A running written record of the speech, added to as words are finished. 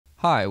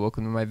Hi,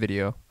 welcome to my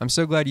video. I'm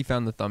so glad you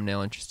found the thumbnail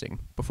interesting.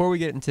 Before we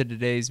get into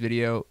today's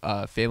video,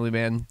 Family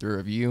Man the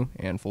review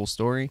and full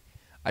story,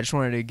 I just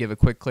wanted to give a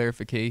quick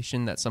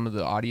clarification that some of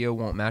the audio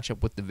won't match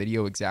up with the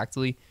video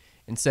exactly.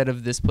 Instead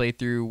of this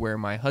playthrough where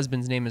my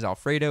husband's name is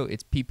Alfredo,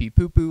 it's Pee Pee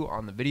Poo Poo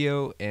on the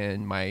video,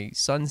 and my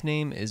son's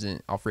name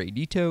isn't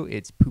Alfredito,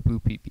 it's Poo Poo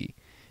Pee Pee.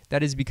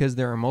 That is because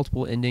there are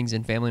multiple endings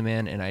in Family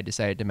Man, and I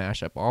decided to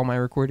mash up all my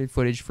recorded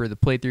footage for the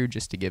playthrough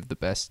just to give the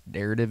best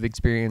narrative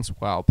experience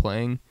while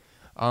playing.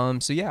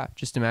 So yeah,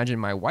 just imagine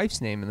my wife's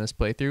name in this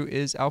playthrough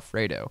is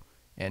Alfredo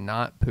and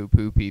not Poo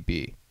Poo Pee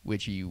Pee,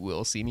 which you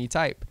will see me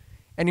type.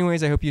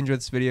 Anyways, I hope you enjoyed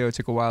this video. It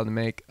took a while to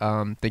make.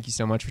 Thank you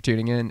so much for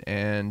tuning in,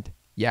 and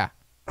yeah.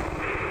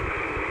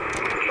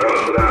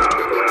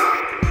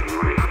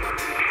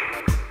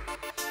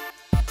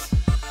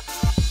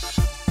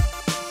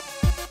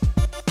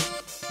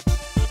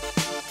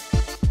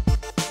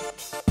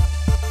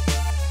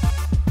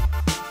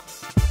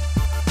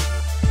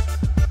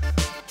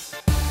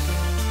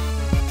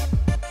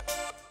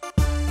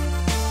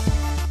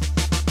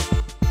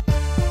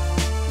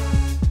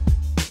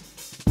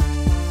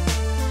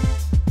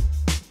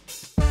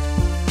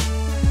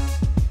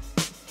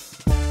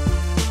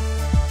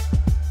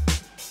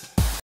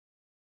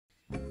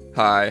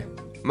 Hi,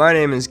 my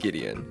name is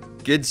Gideon,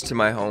 Gids to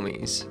my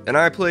homies, and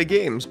I play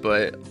games,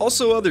 but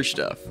also other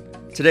stuff.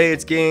 Today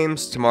it's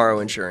games, tomorrow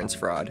insurance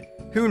fraud.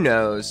 Who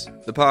knows?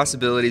 The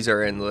possibilities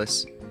are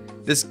endless.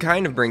 This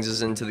kind of brings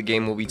us into the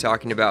game we'll be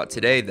talking about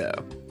today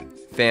though,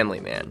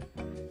 Family Man.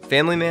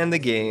 Family Man the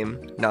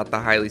game, not the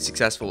highly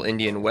successful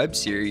Indian web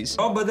series.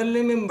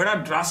 बदलने में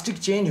बड़ा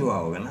drastic change हुआ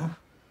होगा ना?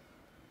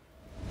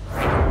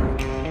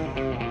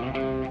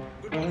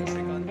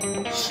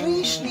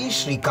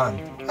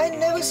 Shrikant. I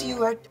never see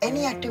you at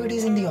any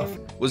activities in the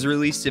office. Was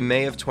released in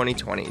May of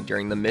 2020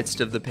 during the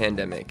midst of the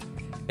pandemic.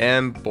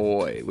 And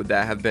boy, would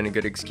that have been a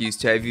good excuse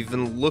to have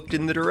even looked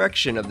in the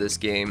direction of this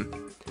game.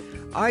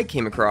 I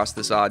came across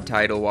this odd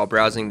title while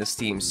browsing the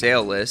Steam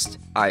sale list,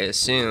 I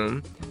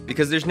assume,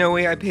 because there's no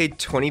way I paid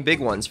 20 big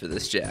ones for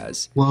this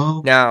jazz.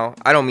 Wow. Now,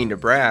 I don't mean to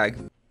brag.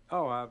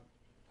 Oh, I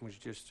was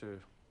just a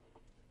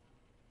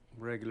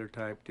regular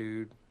type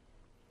dude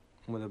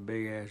with a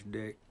big ass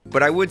dick.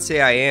 But I would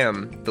say I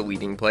am the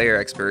leading player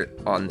expert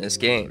on this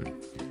game.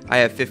 I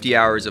have 50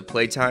 hours of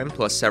playtime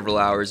plus several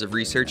hours of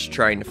research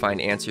trying to find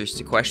answers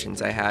to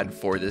questions I had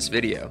for this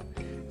video.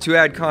 To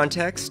add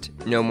context,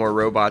 No More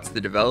Robots,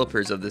 the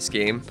developers of this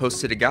game,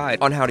 posted a guide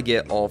on how to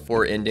get all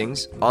 4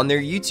 endings on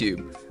their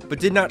YouTube, but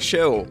did not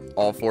show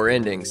all 4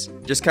 endings,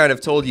 just kind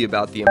of told you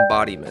about the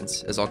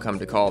embodiments, as I'll come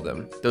to call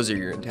them. Those are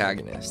your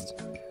antagonists.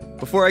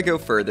 Before I go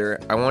further,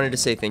 I wanted to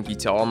say thank you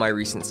to all my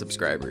recent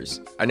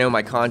subscribers. I know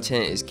my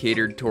content is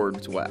catered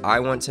towards what I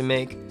want to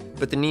make,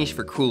 but the niche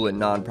for cool and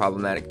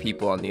non-problematic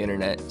people on the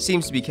internet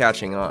seems to be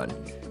catching on,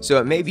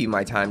 so it may be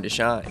my time to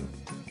shine.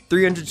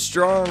 300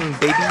 strong,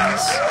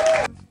 babies!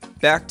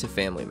 Back to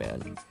Family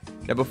Man.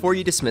 Now before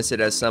you dismiss it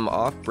as some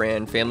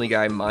off-brand Family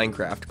Guy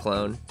Minecraft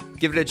clone,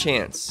 give it a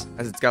chance,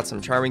 as it's got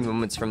some charming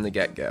moments from the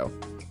get-go,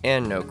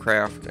 and no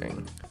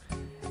crafting.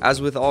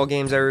 As with all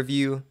games I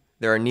review,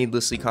 there are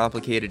needlessly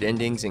complicated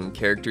endings and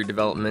character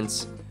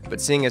developments,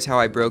 but seeing as how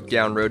I broke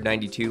down Road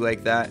 92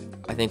 like that,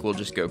 I think we'll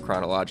just go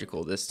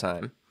chronological this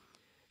time.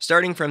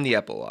 Starting from the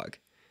epilogue,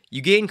 you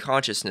gain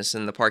consciousness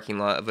in the parking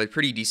lot of a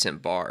pretty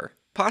decent bar,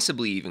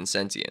 possibly even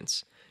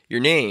sentience.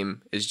 Your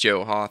name is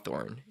Joe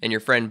Hawthorn, and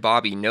your friend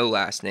Bobby, no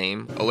last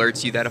name,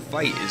 alerts you that a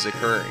fight is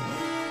occurring,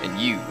 and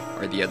you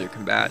are the other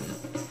combatant.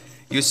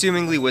 You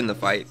assumingly win the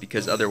fight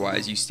because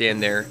otherwise you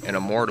stand there in a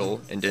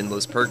mortal and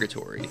endless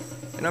purgatory,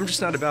 and I'm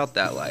just not about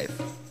that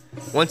life.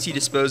 Once you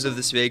dispose of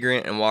this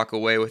vagrant and walk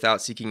away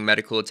without seeking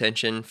medical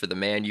attention for the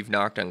man you've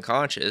knocked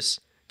unconscious,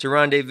 to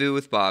rendezvous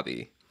with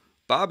Bobby.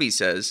 Bobby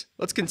says,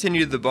 let's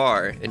continue to the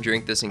bar and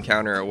drink this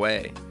encounter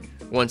away.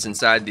 Once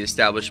inside the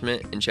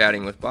establishment and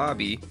chatting with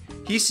Bobby,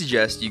 he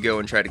suggests you go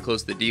and try to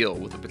close the deal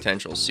with a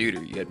potential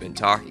suitor you had been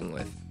talking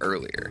with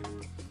earlier.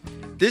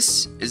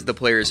 This is the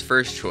player's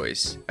first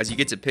choice, as you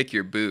get to pick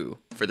your boo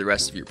for the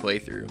rest of your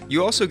playthrough.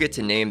 You also get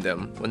to name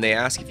them when they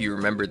ask if you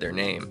remember their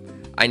name.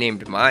 I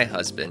named my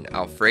husband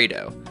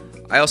Alfredo.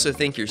 I also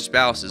think your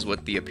spouse is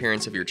what the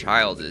appearance of your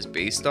child is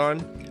based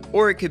on,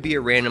 or it could be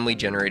a randomly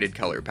generated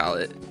color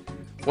palette.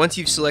 Once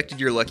you've selected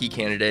your lucky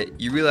candidate,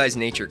 you realize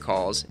nature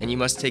calls, and you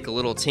must take a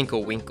little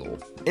tinkle winkle.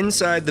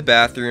 Inside the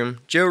bathroom,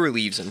 Joe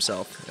relieves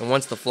himself, and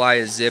once the fly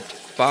is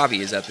zipped,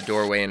 Bobby is at the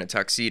doorway in a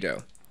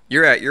tuxedo.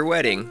 You're at your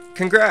wedding.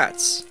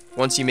 Congrats!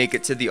 Once you make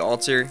it to the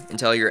altar and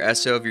tell your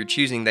SO of your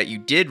choosing that you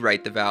did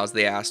write the vows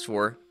they asked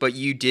for, but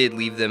you did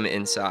leave them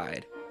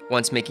inside.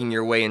 Once making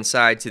your way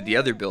inside to the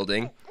other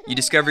building, you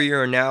discover you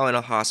are now in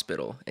a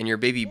hospital, and your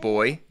baby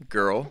boy,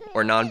 girl,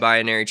 or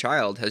non-binary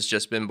child has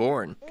just been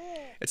born.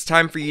 It's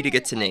time for you to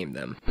get to name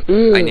them.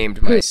 I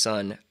named my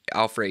son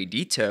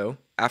Alfredito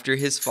after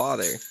his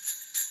father.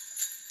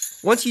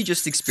 Once you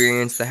just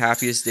experience the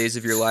happiest days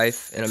of your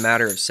life in a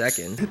matter of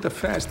seconds, Hit the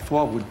fast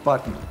forward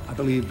button. I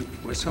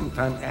believe we're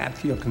sometime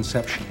after your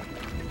conception.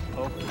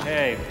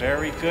 Okay,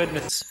 very good.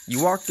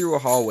 You walk through a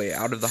hallway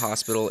out of the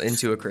hospital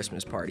into a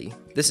Christmas party.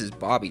 This is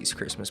Bobby's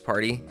Christmas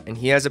party, and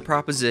he has a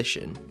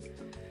proposition.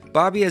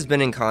 Bobby has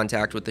been in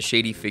contact with a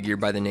shady figure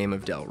by the name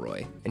of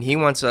Delroy, and he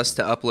wants us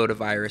to upload a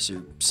virus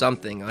or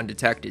something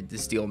undetected to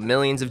steal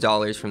millions of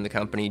dollars from the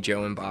company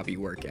Joe and Bobby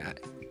work at.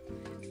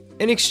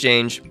 In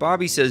exchange,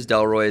 Bobby says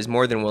Delroy is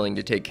more than willing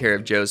to take care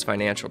of Joe's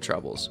financial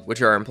troubles,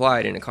 which are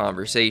implied in a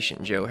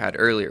conversation Joe had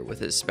earlier with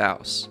his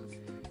spouse.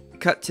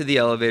 Cut to the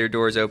elevator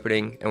doors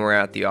opening, and we're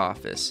at the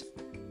office.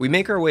 We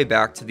make our way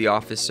back to the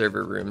office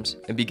server rooms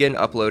and begin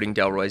uploading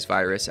Delroy's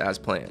virus as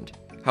planned.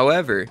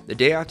 However, the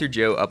day after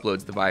Joe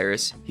uploads the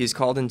virus, he is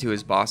called into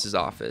his boss's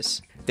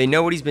office. They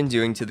know what he's been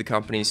doing to the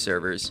company's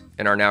servers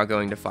and are now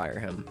going to fire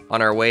him.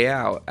 On our way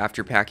out,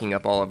 after packing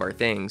up all of our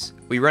things,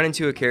 we run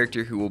into a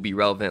character who will be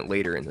relevant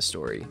later in the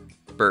story,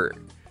 Bert.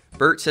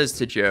 Bert says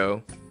to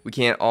Joe, "We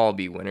can't all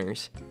be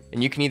winners,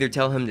 and you can either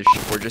tell him to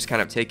or just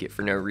kind of take it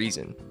for no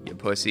reason, you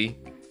pussy."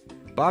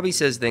 Bobby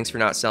says thanks for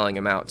not selling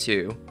him out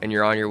too, and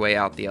you're on your way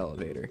out the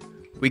elevator.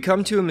 We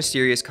come to a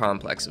mysterious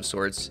complex of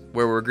sorts,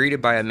 where we're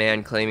greeted by a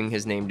man claiming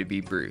his name to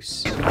be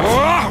Bruce. He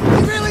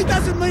really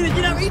doesn't mean it,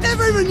 you know, he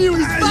never even knew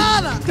his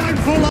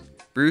father!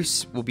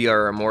 Bruce will be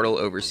our immortal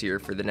overseer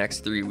for the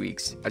next 3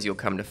 weeks, as you'll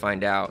come to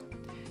find out.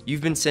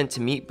 You've been sent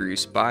to meet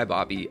Bruce by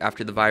Bobby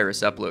after the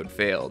virus upload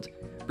failed.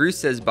 Bruce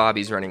says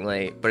Bobby's running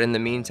late, but in the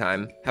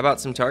meantime, how about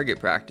some target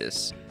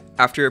practice?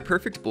 After a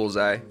perfect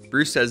bullseye,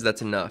 Bruce says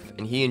that's enough,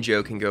 and he and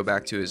Joe can go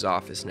back to his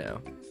office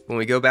now. When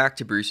we go back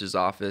to Bruce's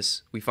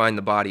office, we find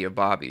the body of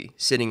Bobby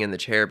sitting in the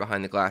chair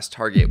behind the glass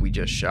target we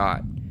just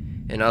shot.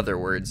 In other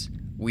words,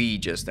 we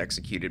just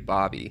executed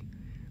Bobby.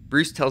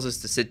 Bruce tells us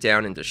to sit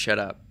down and to shut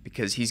up,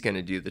 because he's going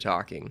to do the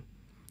talking.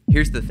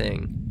 Here's the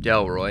thing,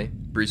 Delroy,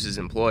 Bruce's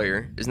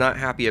employer, is not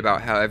happy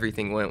about how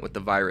everything went with the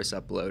virus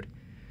upload.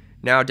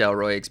 Now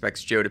Delroy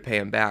expects Joe to pay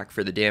him back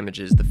for the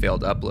damages the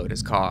failed upload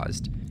has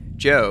caused.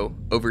 Joe,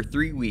 over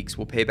 3 weeks,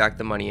 will pay back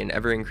the money in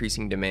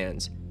ever-increasing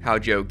demands. How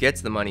Joe gets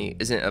the money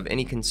isn't of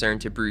any concern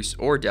to Bruce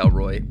or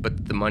Delroy, but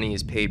that the money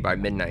is paid by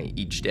midnight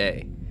each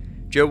day.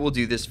 Joe will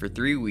do this for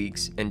 3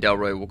 weeks, and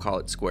Delroy will call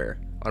it square,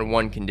 on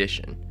one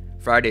condition.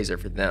 Fridays are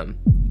for them.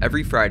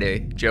 Every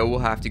Friday, Joe will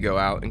have to go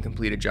out and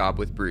complete a job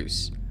with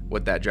Bruce.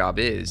 What that job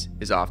is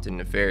often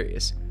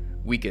nefarious.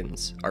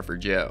 Weekends are for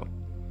Joe.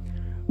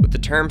 With the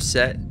terms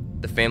set,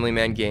 the Family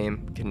Man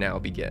game can now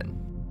begin.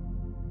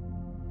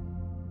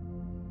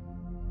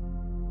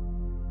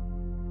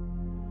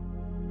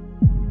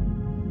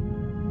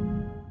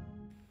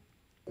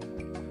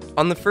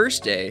 On the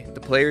first day,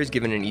 the player is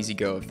given an easy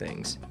go of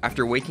things.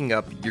 After waking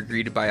up, you're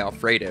greeted by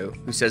Alfredo,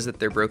 who says that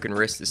their broken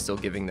wrist is still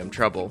giving them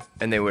trouble,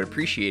 and they would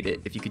appreciate it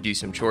if you could do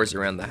some chores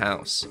around the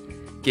house.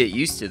 Get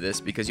used to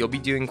this because you'll be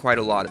doing quite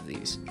a lot of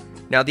these.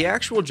 Now, the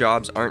actual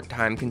jobs aren't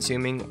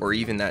time-consuming or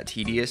even that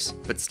tedious,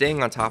 but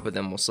staying on top of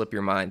them will slip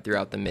your mind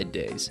throughout the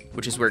middays,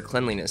 which is where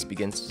cleanliness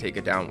begins to take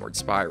a downward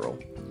spiral.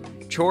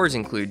 Chores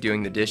include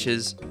doing the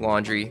dishes,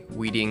 laundry,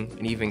 weeding,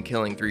 and even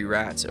killing 3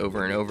 rats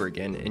over and over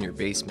again in your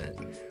basement,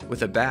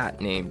 with a bat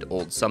named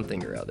Old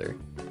Something or Other.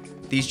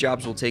 These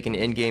jobs will take an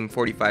in-game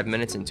 45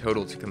 minutes in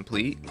total to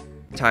complete.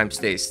 Time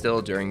stays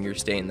still during your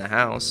stay in the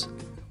house.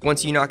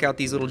 Once you knock out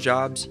these little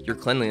jobs, your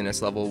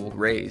cleanliness level will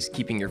raise,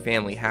 keeping your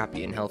family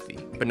happy and healthy,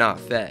 but not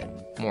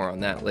fed. More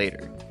on that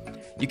later.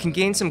 You can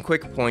gain some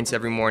quick points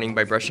every morning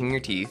by brushing your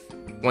teeth.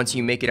 Once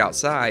you make it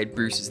outside,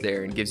 Bruce is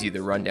there and gives you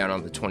the rundown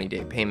on the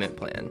 20-day payment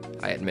plan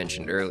I had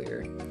mentioned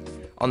earlier.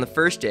 On the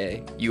first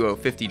day, you owe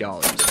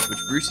 $50, which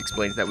Bruce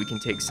explains that we can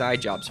take side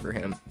jobs for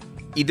him,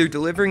 either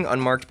delivering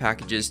unmarked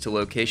packages to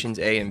locations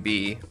A and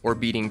B, or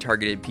beating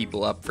targeted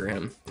people up for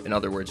him. In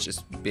other words,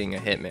 just being a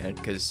hitman,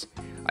 because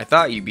I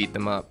thought you beat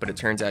them up, but it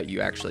turns out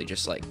you actually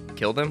just,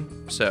 kill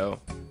them, so,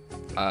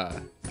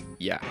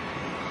 yeah.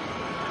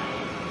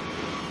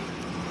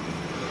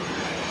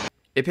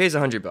 It pays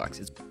 $100.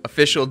 It's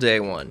official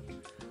day 1.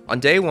 On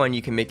day 1,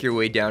 you can make your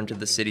way down to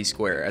the city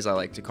square, as I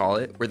like to call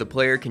it, where the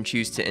player can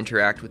choose to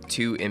interact with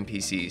 2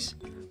 NPCs.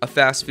 A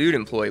fast food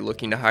employee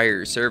looking to hire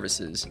your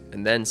services,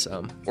 and then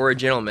some, or a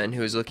gentleman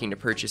who is looking to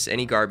purchase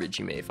any garbage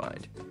you may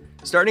find.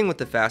 Starting with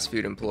the fast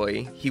food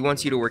employee, he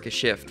wants you to work a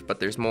shift, but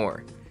there's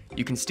more.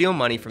 You can steal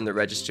money from the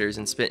registers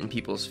and spit in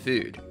people's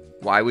food.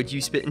 Why would you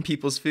spit in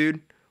people's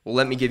food? Well,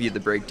 let me give you the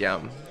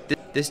breakdown.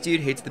 This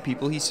dude hates the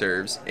people he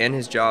serves and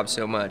his job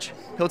so much,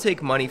 he'll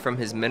take money from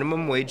his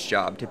minimum wage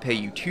job to pay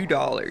you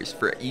 $2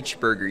 for each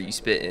burger you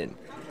spit in.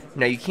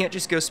 Now, you can't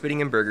just go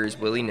spitting in burgers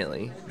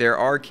willy-nilly. There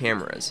are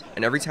cameras,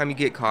 and every time you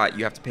get caught,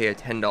 you have to pay a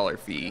 $10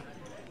 fee.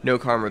 No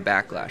karma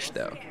backlash,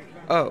 though.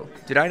 Oh,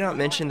 did I not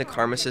mention the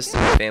karma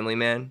system of Family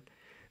Man?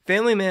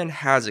 Family Man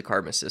has a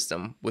karma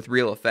system with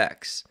real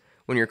effects.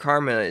 When your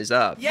karma is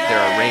up, there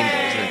are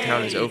rainbows, and the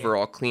town is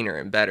overall cleaner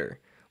and better.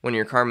 When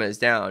your karma is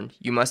down,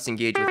 you must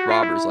engage with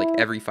robbers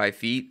every 5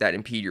 feet that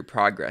impede your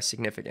progress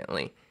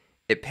significantly.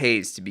 It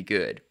pays to be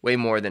good, way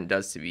more than it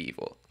does to be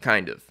evil,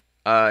 kind of.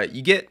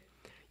 You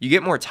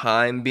get more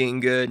time being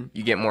good,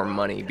 you get more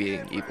money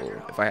being evil,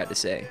 if I had to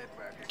say.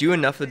 Do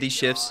enough of these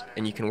shifts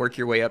and you can work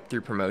your way up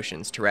through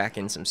promotions to rack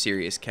in some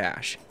serious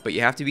cash, but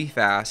you have to be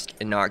fast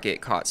and not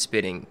get caught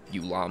spitting,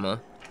 you llama.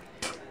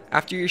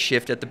 After your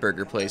shift at the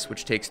burger place,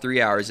 which takes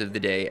 3 hours of the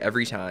day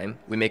every time,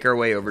 we make our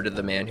way over to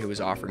the man who was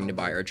offering to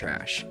buy our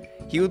trash.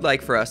 He would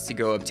like for us to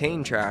go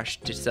obtain trash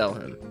to sell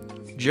him.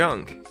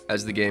 Junk,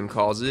 as the game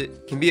calls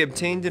it, can be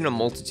obtained in a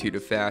multitude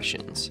of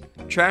fashions.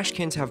 Trash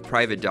cans have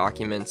private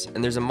documents,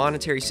 and there's a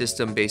monetary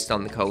system based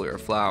on the color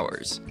of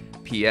flowers.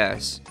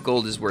 P.S.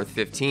 Gold is worth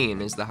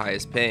 15 is the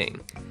highest paying.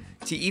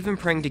 To even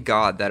praying to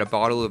God that a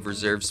bottle of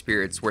reserve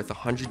spirits worth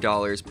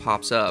 $100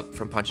 pops up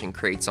from punching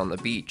crates on the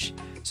beach,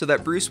 so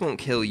that Bruce won't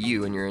kill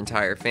you and your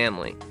entire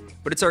family.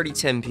 But it's already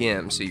 10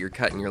 p.m., so you're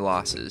cutting your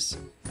losses.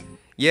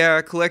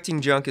 Yeah,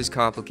 collecting junk is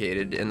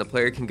complicated, and the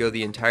player can go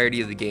the entirety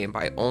of the game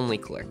by only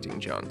collecting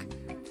junk.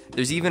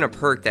 There's even a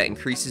perk that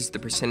increases the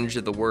percentage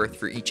of the worth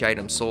for each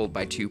item sold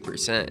by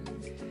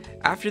 2%.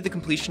 After the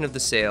completion of the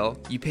sale,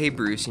 you pay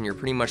Bruce and you're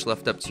pretty much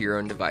left up to your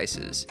own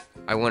devices.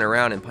 I went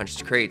around and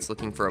punched crates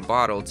looking for a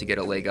bottle to get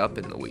a leg up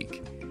in the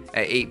week.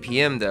 At 8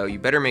 p.m. though, you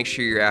better make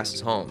sure your ass is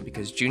home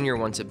because Junior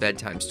wants a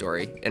bedtime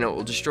story, and it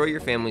will destroy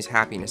your family's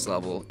happiness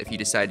level if you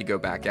decide to go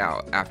back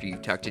out after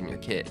you've tucked in your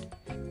kid.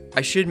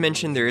 I should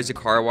mention there is a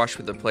car wash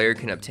where the player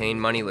can obtain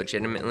money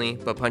legitimately,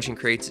 but punching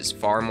crates is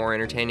far more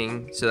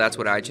entertaining, so that's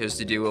what I chose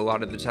to do a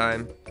lot of the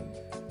time.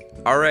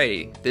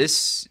 Alrighty,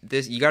 this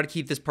you gotta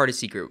keep this part a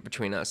secret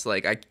between us.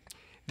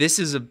 This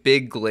is a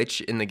big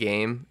glitch in the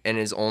game and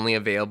is only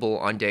available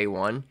on day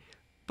 1,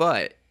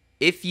 but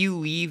if you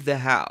leave the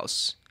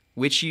house,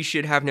 which you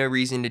should have no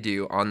reason to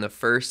do on the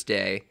first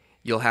day,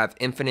 you'll have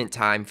infinite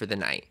time for the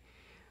night.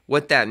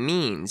 What that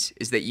means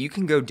is that you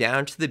can go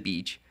down to the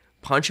beach,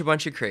 punch a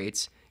bunch of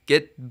crates,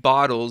 get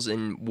bottles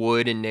and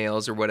wood and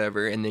nails or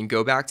whatever, and then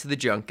go back to the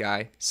junk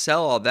guy,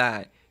 sell all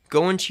that,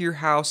 go into your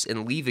house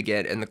and leave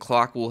again, and the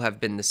clock will have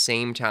been the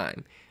same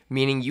time,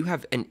 meaning you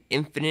have an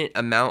infinite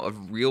amount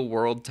of real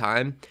world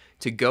time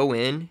to go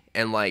in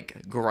and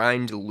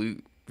grind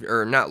loot,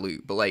 or not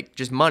loot, but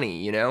just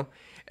money, you know?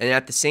 And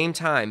at the same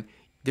time,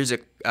 there's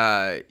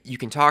you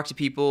can talk to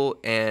people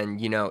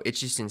and, it's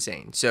just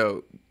insane.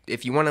 So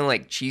if you want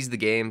to cheese the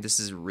game, this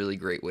is a really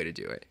great way to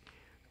do it.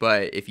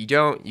 But if you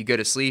don't, you go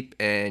to sleep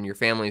and your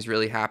family is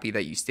really happy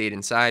that you stayed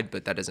inside,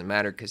 but that doesn't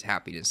matter because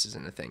happiness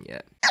isn't a thing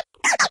yet.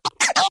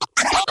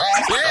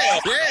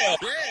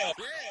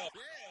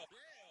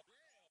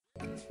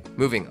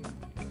 Moving on.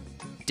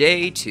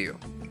 Day 2.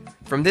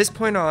 From this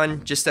point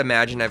on, just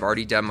imagine I've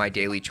already done my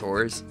daily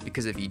chores,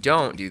 because if you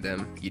don't do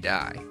them, you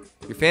die.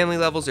 Your family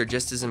levels are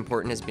just as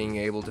important as being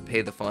able to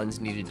pay the funds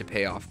needed to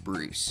pay off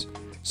Bruce.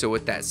 So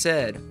with that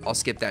said, I'll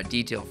skip that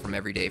detail from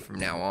every day from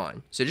now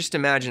on. So just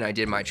imagine I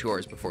did my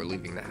chores before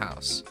leaving the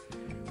house.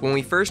 When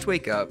we first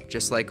wake up,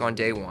 just like on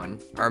day 1,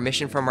 our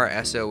mission from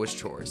our SO was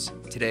chores.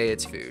 Today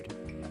it's food.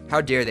 How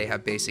dare they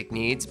have basic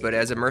needs, but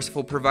as a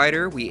merciful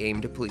provider, we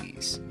aim to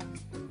please.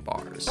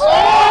 Bars. Exiting the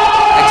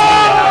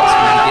house,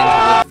 we begin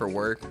to look for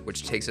work,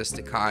 which takes us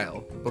to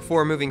Kyle.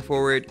 Before moving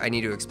forward, I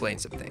need to explain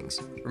some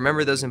things.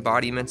 Remember those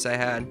embodiments I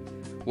had?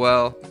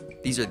 Well,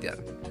 these are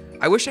them.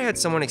 I wish I had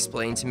someone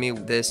explain to me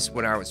this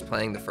when I was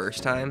playing the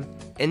first time.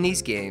 In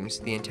these games,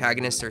 the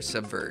antagonists are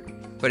subvert,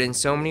 but in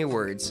so many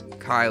words,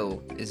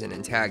 Kyle is an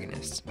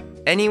antagonist.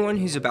 Anyone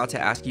who's about to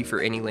ask you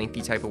for any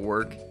lengthy type of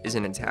work is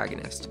an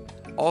antagonist.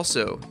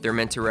 Also, they're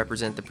meant to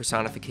represent the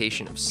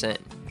personification of sin,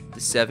 the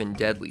 7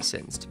 deadly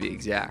sins to be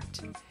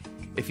exact.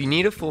 If you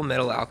need a Full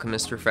Metal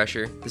Alchemist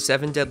refresher, the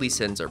 7 deadly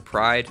sins are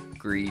pride,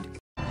 greed.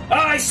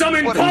 I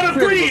summon Pot of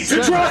Greed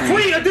to draw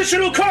 3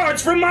 additional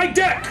cards from my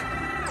deck!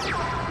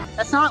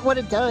 That's not what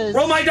it does.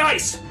 Roll my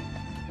dice!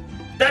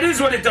 That is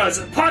what it does!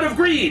 Pot of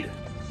Greed!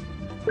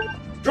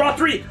 Draw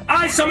 3!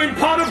 I summon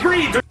Pot of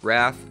Greed!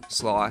 Wrath,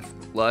 sloth,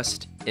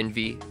 lust,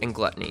 envy, and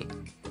gluttony.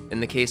 In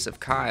the case of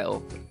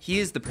Kyle, he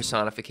is the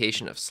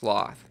personification of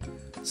sloth.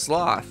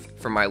 Sloth,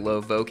 for my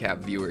low vocab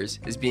viewers,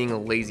 is being a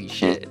lazy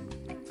shit.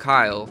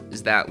 Kyle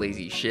is that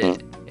lazy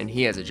shit, and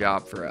he has a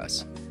job for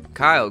us.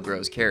 Kyle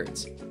grows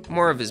carrots.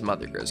 More of his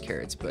mother grows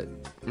carrots, but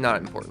not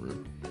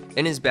important.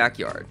 In his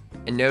backyard,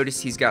 and notice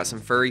he's got some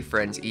furry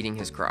friends eating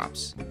his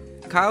crops.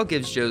 Kyle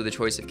gives Joe the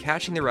choice of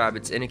catching the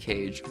rabbits in a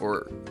cage,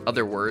 or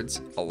other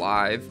words,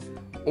 alive,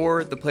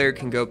 or the player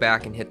can go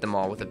back and hit them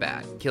all with a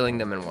bat, killing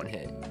them in one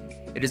hit.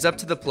 It is up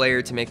to the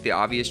player to make the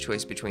obvious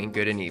choice between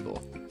good and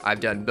evil. I've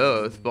done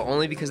both, but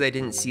only because I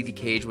didn't see the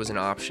cage was an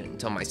option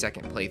until my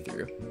second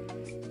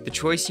playthrough. The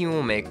choice you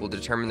will make will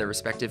determine the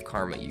respective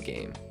karma you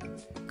gain.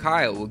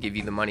 Kyle will give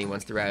you the money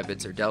once the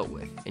rabbits are dealt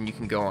with, and you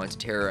can go on to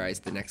terrorize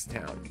the next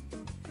town.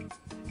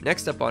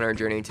 Next up on our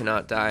journey to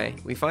not die,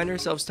 we find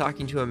ourselves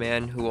talking to a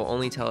man who will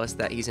only tell us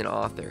that he's an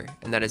author,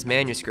 and that his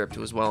manuscript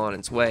was well on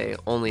its way,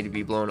 only to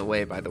be blown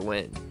away by the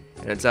wind.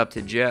 And it's up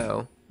to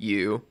Joe,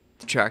 you,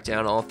 to track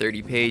down all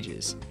 30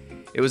 pages.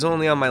 It was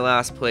only on my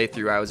last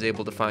playthrough I was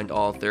able to find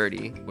all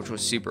 30, which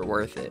was super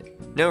worth it.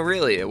 No,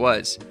 really, it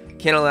was.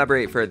 Can't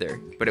elaborate further,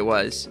 but it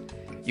was.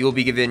 You will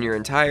be given your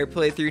entire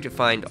playthrough to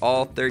find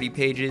all 30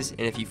 pages,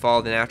 and if you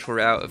follow the natural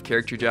route of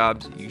character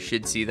jobs, you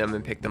should see them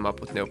and pick them up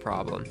with no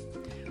problem.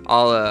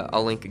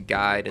 I'll link a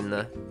guide in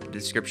the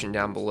description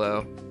down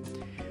below.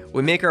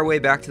 We make our way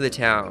back to the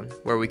town,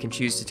 where we can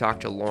choose to talk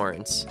to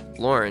Lawrence.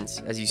 Lawrence,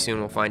 as you soon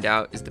will find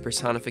out, is the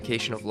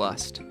personification of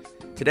lust.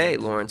 Today,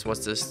 Lawrence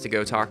wants us to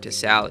go talk to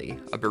Sally,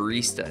 a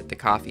barista at the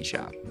coffee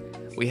shop.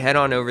 We head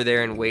on over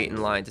there and wait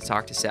in line to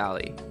talk to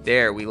Sally.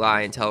 There, we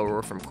lie and tell her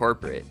we're from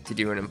corporate to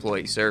do an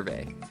employee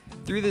survey.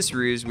 Through this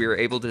ruse, we were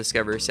able to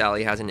discover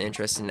Sally has an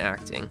interest in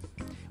acting.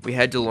 We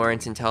head to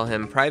Lawrence and tell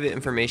him private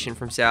information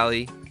from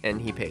Sally,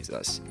 and he pays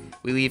us.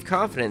 We leave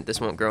confident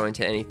this won't grow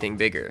into anything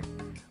bigger.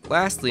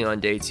 Lastly,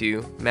 on day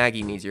 2,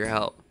 Maggie needs your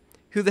help.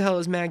 Who the hell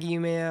is Maggie, you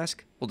may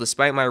ask? Well,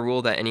 despite my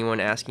rule that anyone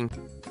asking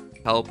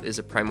help is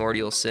a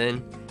primordial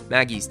sin,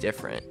 Maggie's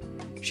different.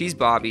 She's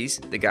Bobby's,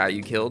 the guy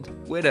you killed,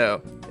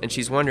 widow, and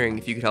she's wondering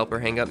if you could help her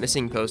hang up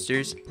missing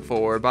posters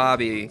for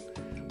Bobby.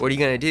 What are you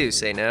gonna do,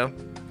 say no?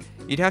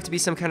 You'd have to be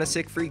some kind of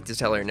sick freak to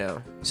tell her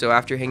no. So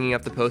after hanging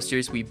up the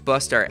posters, we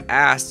bust our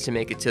ass to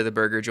make it to the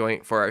burger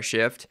joint for our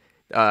shift,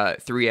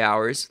 3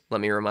 hours,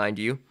 let me remind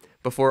you,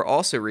 before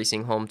also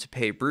racing home to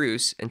pay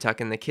Bruce and tuck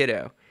in the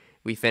kiddo.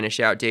 We finish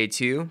out day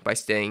 2 by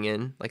staying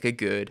in like a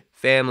good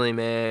family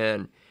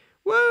man.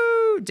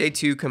 Woo! Day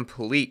 2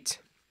 complete.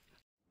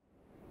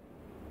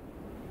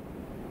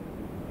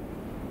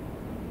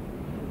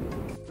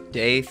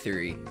 Day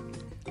 3.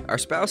 Our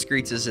spouse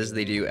greets us as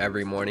they do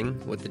every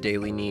morning with the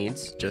daily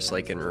needs, just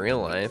like in real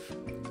life.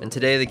 And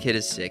today the kid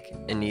is sick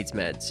and needs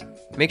meds.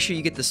 Make sure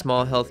you get the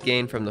small health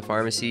gain from the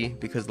pharmacy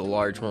because the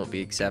large won't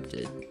be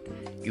accepted.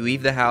 You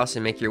leave the house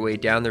and make your way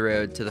down the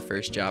road to the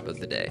first job of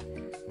the day.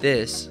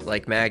 This,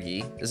 like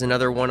Maggie, is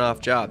another one-off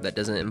job that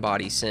doesn't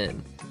embody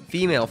sin.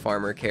 Female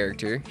farmer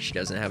character, she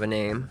doesn't have a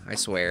name, I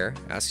swear,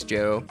 asks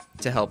Joe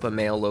to help a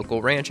male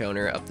local ranch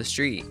owner up the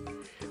street.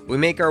 We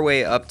make our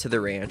way up to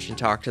the ranch and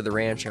talk to the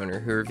ranch owner,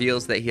 who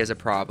reveals that he has a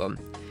problem.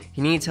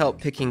 He needs help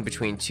picking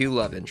between 2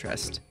 love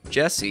interests,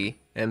 Jesse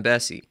and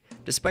Bessie.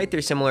 Despite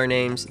their similar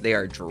names, they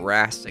are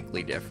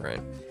drastically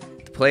different.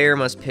 The player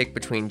must pick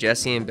between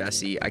Jesse and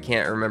Bessie, I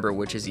can't remember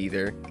which is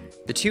either.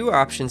 The 2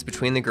 options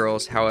between the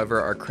girls,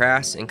 however, are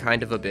crass and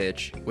kind of a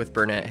bitch with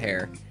brunette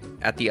hair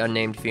at the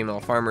unnamed female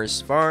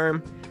farmer's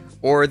farm,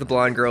 or the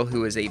blonde girl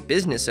who is a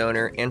business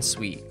owner and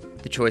sweet.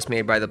 The choice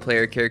made by the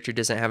player character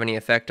doesn't have any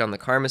effect on the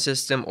karma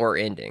system or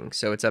ending,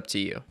 so it's up to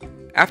you.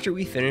 After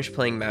we finish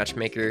playing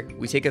Matchmaker,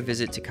 we take a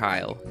visit to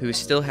Kyle, who is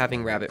still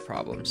having rabbit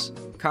problems.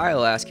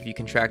 Kyle asks if you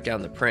can track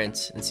down the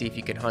prince and see if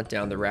you can hunt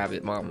down the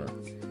rabbit mama.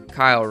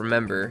 Kyle,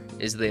 remember,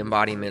 is the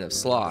embodiment of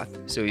sloth,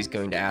 so he's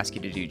going to ask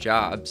you to do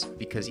jobs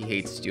because he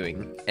hates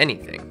doing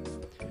anything.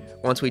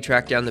 Once we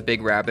track down the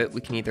big rabbit,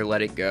 we can either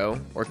let it go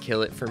or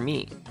kill it for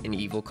meat, an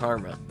evil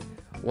karma.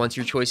 Once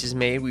your choice is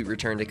made, we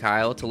return to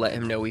Kyle to let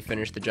him know we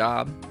finished the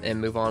job and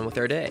move on with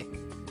our day.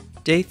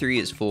 Day 3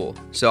 is full,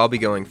 so I'll be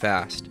going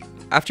fast.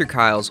 After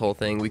Kyle's whole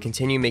thing, we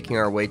continue making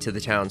our way to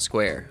the town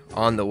square.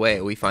 On the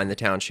way, we find the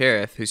town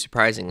sheriff, who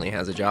surprisingly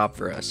has a job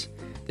for us.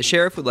 The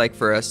sheriff would like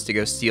for us to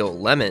go steal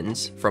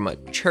lemons from a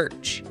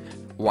church.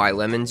 Why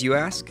lemons, you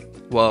ask?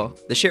 Well,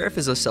 the sheriff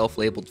is a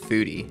self-labeled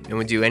foodie and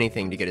would do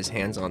anything to get his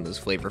hands on those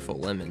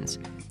flavorful lemons.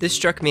 This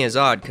struck me as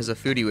odd because a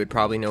foodie would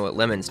probably know what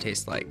lemons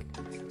taste like.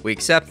 We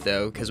accept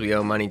though, because we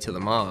owe money to the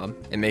mob,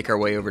 and make our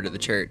way over to the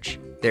church.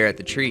 There at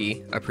the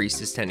tree, a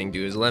priest is tending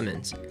to his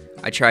lemons.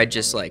 I tried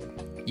just like,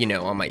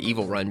 on my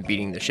evil run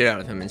beating the shit out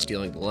of him and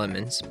stealing the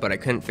lemons, but I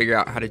couldn't figure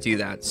out how to do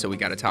that, so we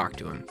gotta talk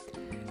to him.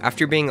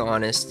 After being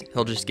honest,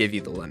 he'll just give you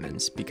the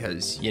lemons,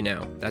 because,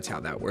 that's how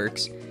that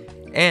works.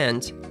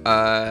 And,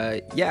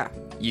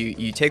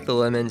 you take the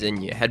lemons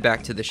and you head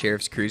back to the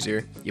sheriff's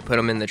cruiser, you put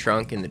them in the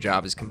trunk, and the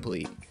job is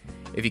complete.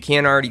 If you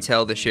can't already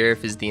tell, the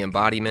sheriff is the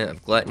embodiment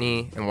of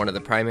gluttony and one of the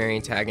primary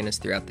antagonists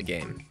throughout the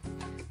game.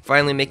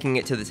 Finally making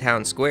it to the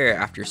town square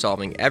after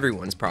solving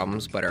everyone's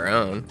problems but our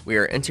own, we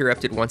are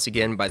interrupted once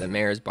again by the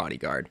mayor's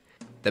bodyguard.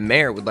 The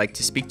mayor would like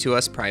to speak to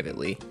us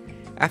privately.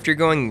 After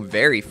going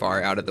very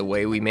far out of the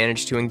way, we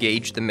manage to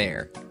engage the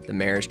mayor. The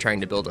mayor is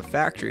trying to build a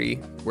factory.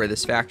 Where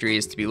this factory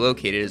is to be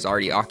located is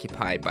already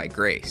occupied by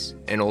Grace,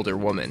 an older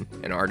woman,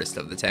 an artist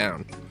of the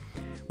town.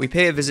 We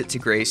pay a visit to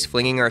Grace,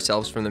 flinging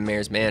ourselves from the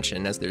mayor's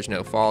mansion as there's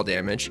no fall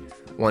damage.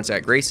 Once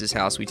at Grace's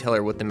house, we tell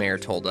her what the mayor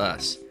told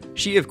us.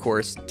 She, of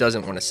course,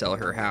 doesn't want to sell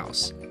her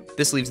house.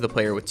 This leaves the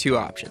player with 2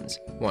 options,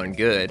 one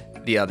good,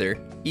 the other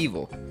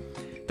evil.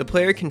 The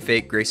player can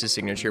fake Grace's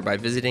signature by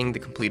visiting the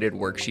completed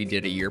work she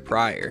did a year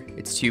prior.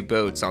 It's 2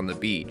 boats on the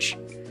beach.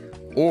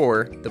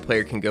 Or the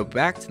player can go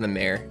back to the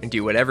mayor and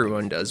do what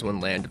everyone does when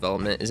land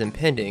development is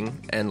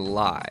impending and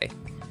lie.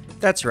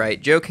 That's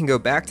right, Joe can go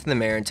back to the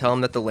mayor and tell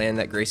him that the land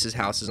that Grace's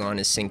house is on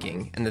is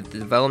sinking, and that the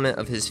development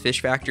of his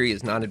fish factory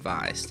is not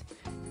advised.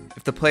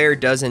 If the player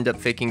does end up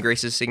faking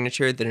Grace's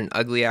signature, then an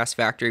ugly-ass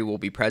factory will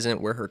be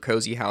present where her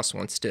cozy house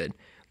once stood,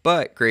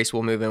 but Grace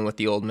will move in with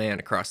the old man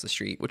across the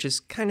street, which is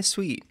kinda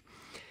sweet.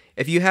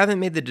 If you haven't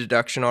made the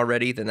deduction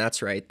already, then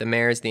that's right, the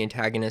mayor is the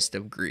antagonist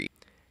of greed.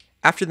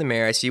 After the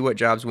mayor, I see what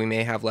jobs we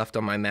may have left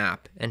on my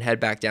map, and head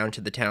back down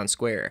to the town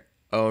square.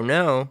 Oh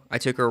no, I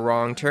took a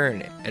wrong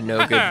turn, and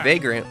No Good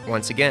Vagrant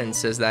once again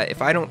says that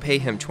if I don't pay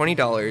him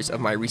 $20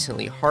 of my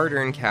recently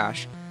hard-earned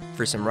cash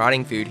for some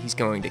rotting food, he's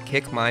going to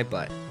kick my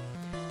butt.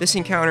 This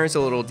encounter is a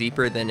little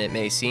deeper than it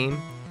may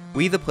seem.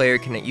 We, the player,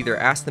 can either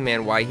ask the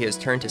man why he has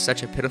turned to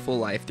such a pitiful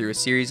life through a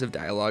series of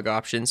dialogue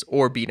options,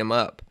 or beat him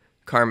up.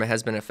 Karma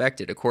has been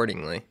affected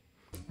accordingly.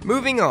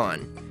 Moving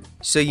on.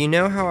 So you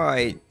know how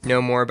I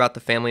know more about the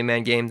Family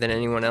Man game than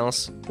anyone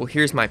else? Well,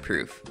 here's my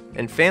proof.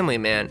 In Family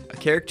Man, a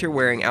character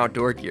wearing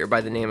outdoor gear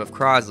by the name of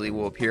Crosley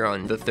will appear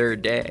on the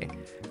third day.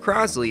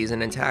 Crosley is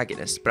an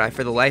antagonist, but I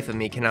for the life of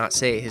me cannot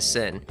say his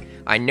sin.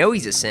 I know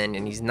he's a sin,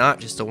 and he's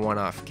not just a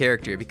one-off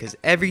character, because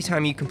every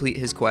time you complete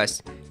his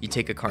quest, you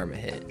take a karma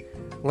hit.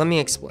 Let me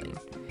explain.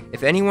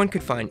 If anyone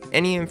could find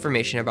any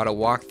information about a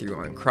walkthrough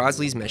on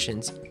Crosley's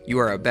missions, you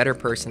are a better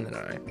person than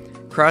I.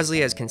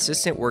 Crosley has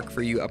consistent work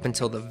for you up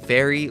until the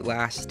very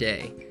last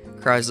day.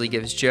 Crosley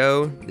gives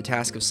Joe the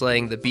task of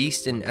slaying the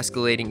beast in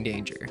escalating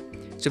danger.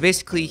 So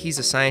basically, he's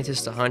a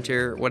scientist, a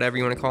hunter, whatever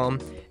you want to call him,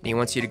 and he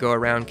wants you to go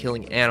around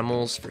killing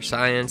animals for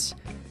science.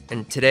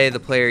 And today, the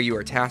player, you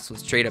are tasked with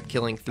straight up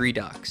killing 3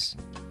 ducks.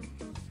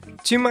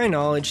 To my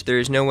knowledge, there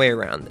is no way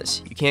around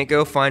this. You can't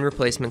go find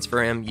replacements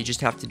for him, you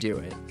just have to do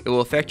it. It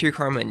will affect your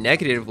karma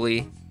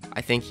negatively.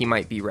 I think he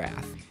might be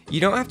Wrath. You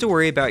don't have to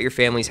worry about your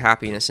family's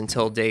happiness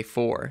until day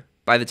 4.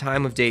 By the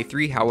time of day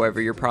 3, however,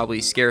 you're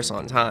probably scarce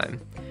on time.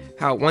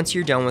 Once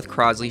you're done with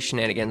Crosley's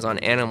shenanigans on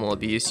animal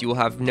abuse, you will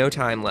have no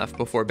time left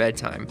before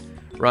bedtime.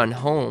 Run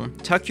home,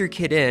 tuck your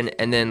kid in,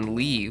 and then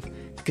leave,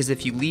 because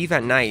if you leave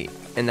at night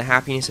and the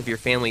happiness of your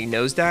family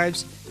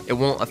nosedives, it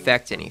won't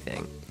affect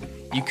anything.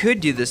 You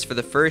could do this for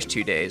the first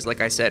 2 days,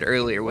 like I said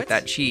earlier with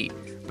that cheat,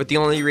 but the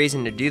only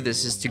reason to do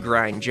this is to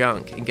grind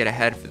junk and get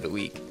ahead for the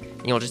week.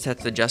 And you'll just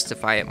have to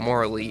justify it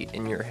morally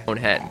in your own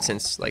head,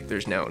 since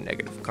there's no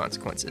negative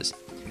consequences.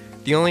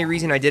 The only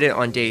reason I did it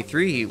on day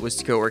 3 was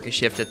to go work a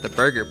shift at the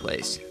burger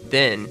place,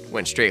 then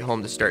went straight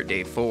home to start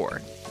day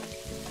 4.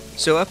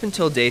 So up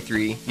until day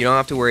 3, you don't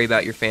have to worry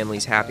about your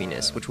family's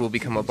happiness, which will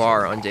become a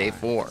bar on day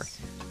 4.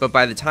 But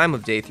by the time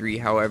of day 3,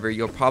 however,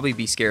 you'll probably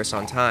be scarce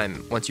on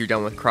time once you're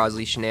done with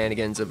Crosley's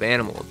shenanigans of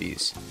animal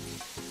abuse.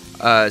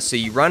 So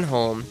you run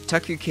home,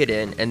 tuck your kid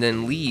in, and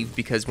then leave,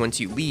 because once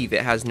you leave,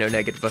 it has no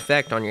negative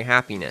effect on your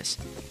happiness.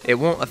 It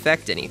won't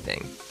affect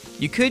anything.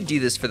 You could do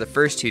this for the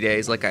first 2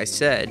 days, like I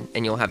said,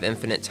 and you'll have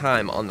infinite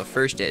time on the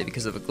first day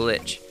because of a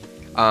glitch.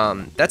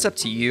 That's up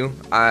to you.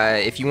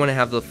 If you want to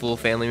have the full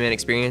Family Man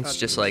experience,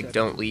 just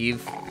don't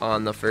leave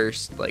on the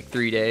first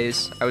 3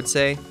 days, I would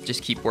say.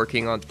 Just keep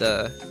working on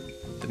the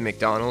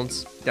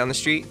McDonald's down the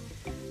street.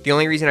 The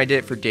only reason I did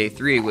it for day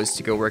 3 was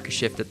to go work a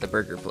shift at the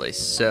burger place.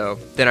 So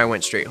then I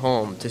went straight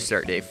home to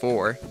start day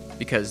 4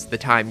 because the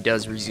time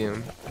does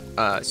resume.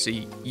 So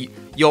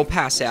you'll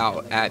pass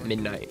out at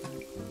midnight.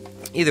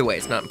 Either way,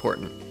 it's not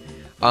important.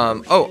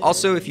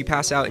 Also, if you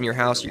pass out in your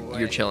house,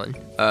 you're chilling.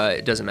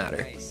 It doesn't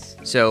matter.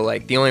 So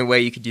the only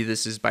way you could do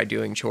this is by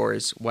doing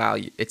chores while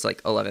it's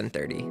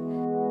 11:30.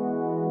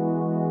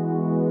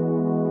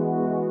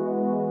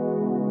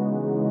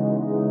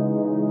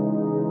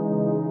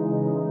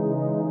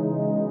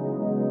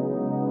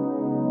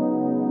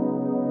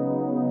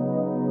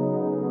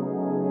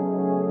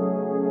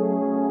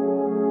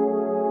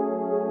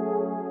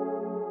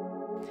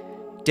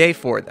 Day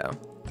 4 though.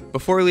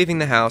 Before leaving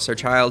the house, our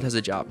child has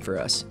a job for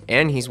us,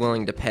 and he's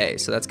willing to pay,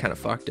 so that's kind of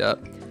fucked up.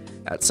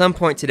 At some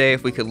point today,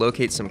 if we could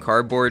locate some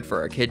cardboard for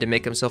our kid to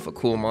make himself a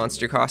cool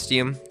monster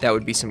costume, that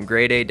would be some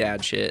grade A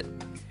dad shit.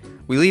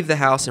 We leave the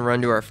house and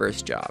run to our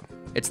first job.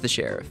 It's the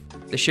sheriff.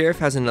 The sheriff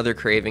has another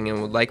craving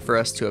and would like for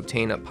us to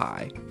obtain a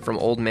pie from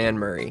Old Man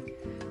Murray.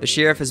 The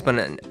sheriff has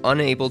been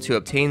unable to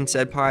obtain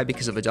said pie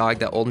because of a dog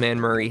that Old Man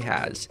Murray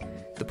has.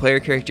 The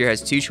player character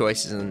has 2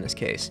 choices in this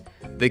case.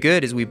 The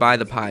good is we buy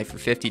the pie for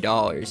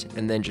 $50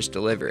 and then just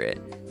deliver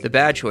it. The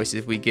bad choice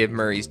is we give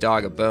Murray's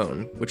dog a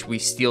bone, which we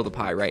steal the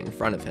pie right in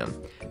front of him.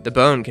 The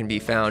bone can be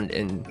found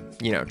in,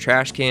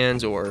 trash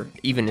cans or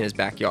even in his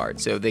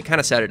backyard, so they kind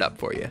of set it up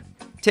for you.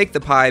 Take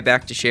the pie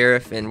back to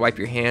sheriff and wipe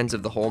your hands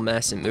of the whole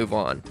mess and move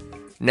on.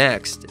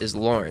 Next is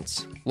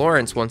Lawrence.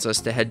 Lawrence wants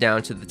us to head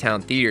down to the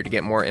town theater to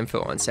get more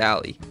info on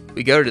Sally.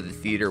 We go to the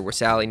theater where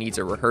Sally needs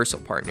a rehearsal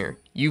partner.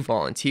 You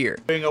volunteer.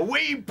 Doing a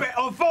wee bit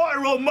of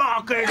viral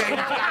marketing.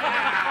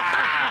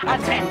 A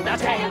tender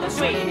tale of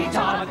Sweeney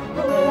Todd.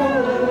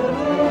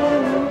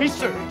 He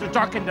served a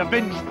dark and a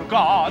binge for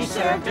God.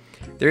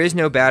 There is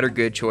no bad or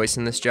good choice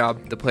in this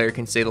job. The player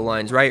can say the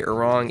lines right or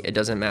wrong, it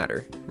doesn't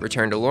matter.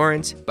 Return to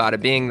Lawrence, bada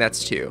bing,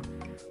 that's 2.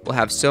 We'll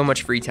have so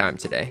much free time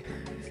today.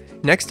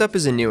 Next up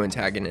is a new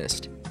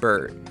antagonist,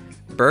 Bert.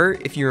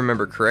 Bert, if you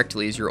remember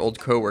correctly, is your old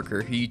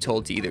coworker who you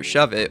told to either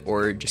shove it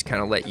or just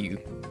kind of let you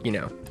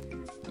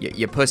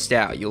pussed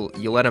out. You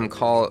let him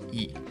call.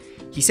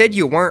 He said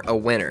you weren't a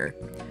winner,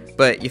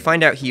 but you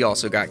find out he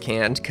also got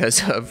canned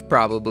because of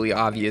probably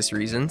obvious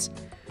reasons,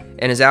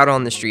 and is out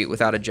on the street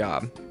without a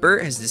job.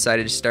 Bert has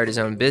decided to start his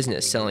own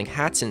business selling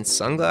hats and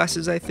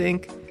sunglasses, I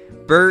think.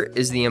 Bert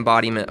is the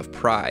embodiment of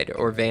pride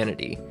or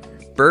vanity.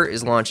 Bert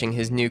is launching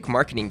his new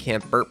marketing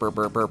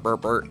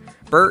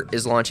Bert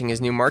is launching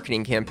his new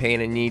marketing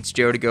campaign and needs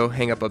Joe to go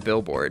hang up a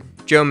billboard.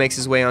 Joe makes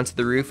his way onto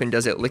the roof and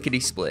does it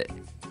lickety-split.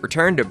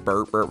 Return to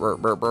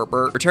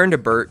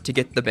Bert to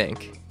get the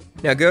bank.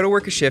 Now go to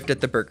work a shift at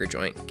the burger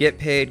joint, get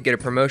paid, get a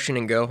promotion,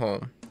 and go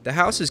home. The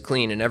house is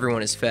clean and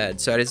everyone is fed,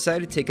 so I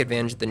decided to take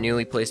advantage of the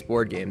newly placed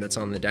board game that's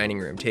on the dining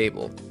room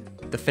table.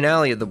 The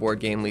finale of the board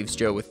game leaves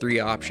Joe with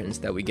 3 options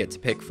that we get to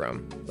pick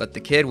from. Let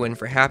the kid win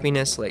for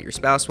happiness, let your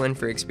spouse win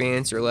for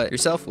experience, or let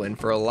yourself win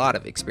for a lot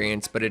of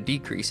experience but a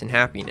decrease in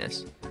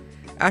happiness.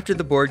 After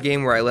the board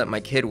game where I let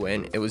my kid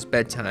win, it was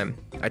bedtime.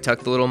 I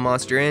tucked the little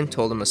monster in,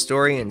 told him a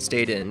story, and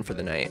stayed in for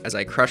the night as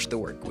I crushed the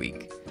work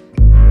week.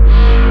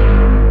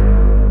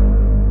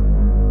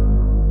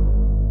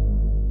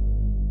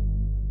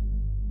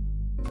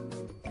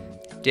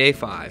 Day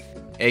 5,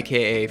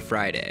 aka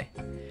Friday.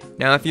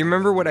 Now if you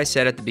remember what I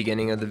said at the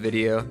beginning of the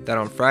video, that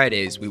on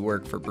Fridays we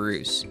work for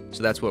Bruce,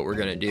 so that's what we're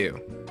gonna do.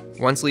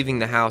 Once leaving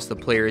the house, the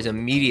player is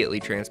immediately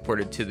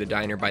transported to the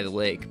diner by the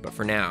lake, but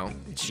for now,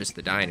 it's just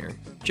the diner.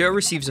 Joe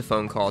receives a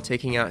phone call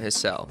taking out his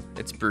cell.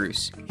 It's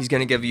Bruce. He's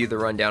gonna give you the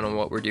rundown on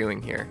what we're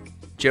doing here.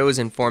 Joe is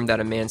informed that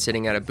a man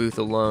sitting at a booth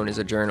alone is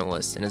a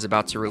journalist and is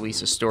about to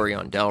release a story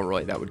on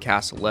Delroy that would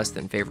cast a less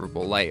than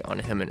favorable light on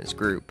him and his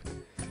group.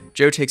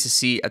 Joe takes a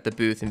seat at the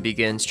booth and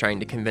begins trying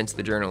to convince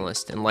the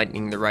journalist,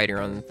 enlightening the writer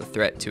on the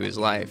threat to his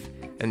life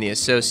and the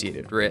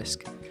associated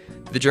risk.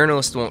 The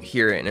journalist won't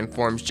hear it and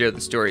informs Joe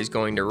the story is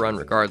going to run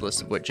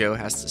regardless of what Joe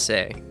has to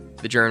say.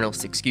 The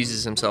journalist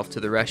excuses himself to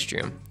the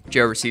restroom.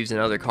 Joe receives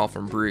another call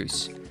from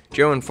Bruce.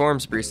 Joe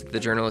informs Bruce that the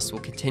journalist will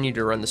continue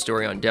to run the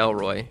story on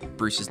Delroy.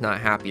 Bruce is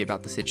not happy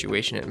about the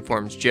situation and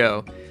informs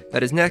Joe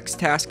that his next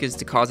task is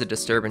to cause a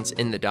disturbance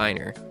in the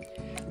diner.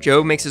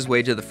 Joe makes his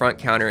way to the front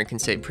counter and can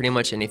say pretty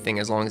much anything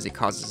as long as he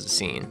causes a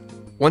scene.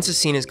 Once a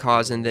scene is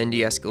caused and then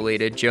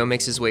de-escalated, Joe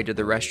makes his way to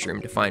the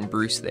restroom to find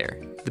Bruce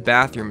there. The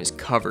bathroom is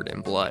covered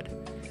in blood.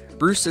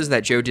 Bruce says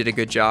that Joe did a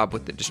good job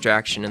with the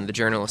distraction and the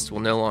journalist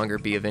will no longer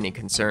be of any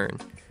concern.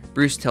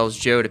 Bruce tells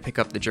Joe to pick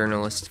up the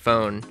journalist's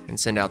phone and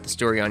send out the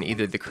story on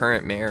either the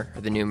current mayor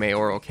or the new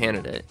mayoral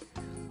candidate.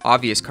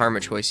 Obvious karma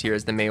choice here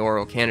as the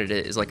mayoral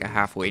candidate is like a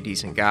halfway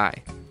decent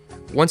guy.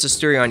 Once a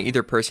story on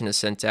either person is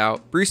sent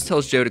out, Bruce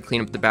tells Joe to clean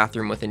up the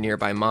bathroom with a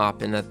nearby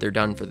mop and that they're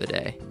done for the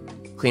day.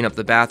 Clean up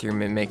the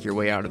bathroom and make your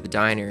way out of the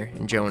diner,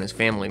 and Joe and his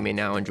family may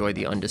now enjoy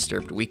the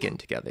undisturbed weekend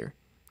together.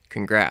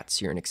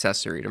 Congrats, you're an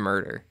accessory to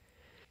murder.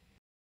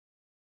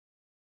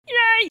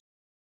 Yay!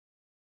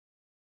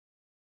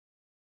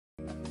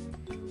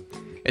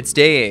 It's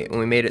day 8 and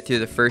we made it through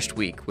the first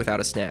week without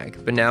a snag,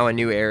 but now a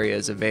new area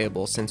is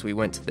available since we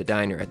went to the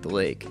diner at the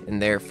lake,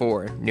 and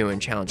therefore new and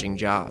challenging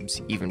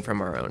jobs, even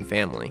from our own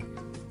family.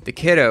 The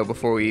kiddo,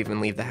 before we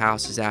even leave the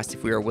house, is asked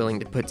if we are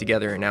willing to put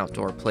together an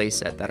outdoor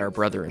playset that our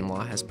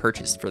brother-in-law has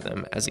purchased for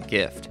them as a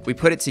gift. We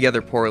put it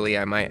together poorly,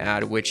 I might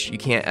add, which you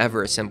can't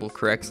ever assemble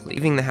correctly.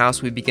 Leaving the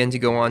house, we begin to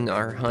go on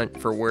our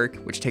hunt for work,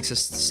 which takes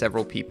us to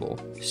several people,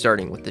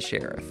 starting with the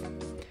sheriff.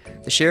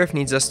 The sheriff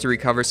needs us to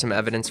recover some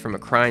evidence from a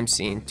crime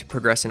scene to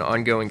progress an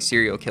ongoing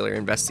serial killer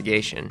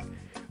investigation.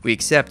 We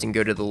accept and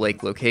go to the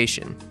lake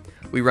location.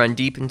 We run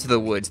deep into the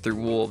woods through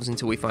wolves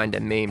until we find a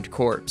maimed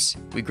corpse.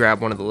 We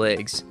grab one of the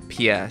legs.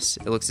 P.S.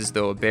 It looks as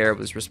though a bear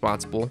was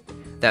responsible.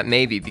 That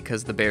may be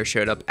because the bear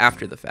showed up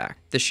after the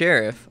fact. The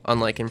sheriff,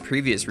 unlike in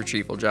previous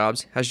retrieval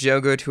jobs, has Joe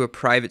go to a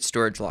private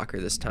storage locker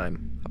this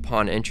time.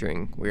 Upon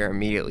entering, we are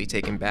immediately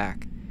taken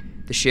back.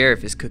 The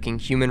sheriff is cooking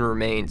human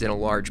remains in a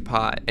large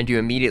pot, and you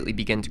immediately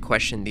begin to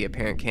question the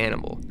apparent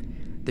cannibal.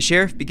 The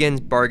sheriff begins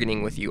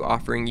bargaining with you,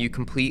 offering you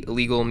complete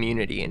legal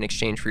immunity in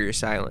exchange for your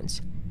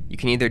silence. You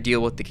can either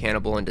deal with the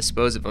cannibal and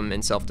dispose of him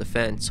in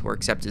self-defense, or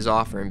accept his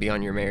offer and be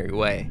on your merry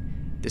way.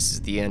 This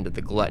is the end of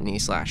the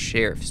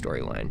gluttony/sheriff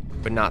storyline,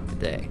 but not the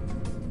day.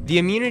 The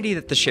immunity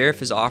that the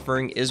sheriff is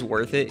offering is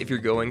worth it if you're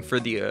going for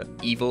the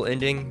evil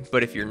ending,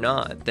 but if you're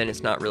not, then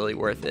it's not really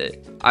worth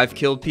it. I've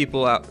killed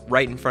people out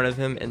right in front of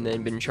him and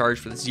then been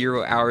charged with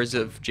 0 hours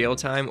of jail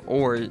time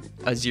or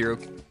a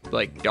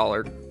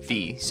 $0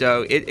 fee.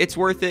 So it's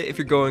worth it if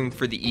you're going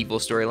for the evil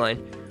storyline,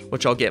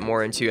 which I'll get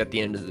more into at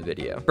the end of the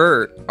video.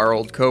 Bert, our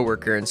old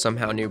coworker and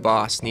somehow new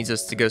boss, needs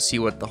us to go see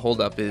what the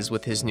holdup is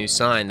with his new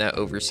sign that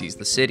oversees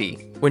the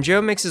city. When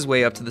Joe makes his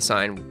way up to the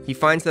sign, he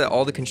finds that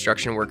all the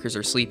construction workers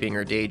are sleeping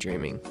or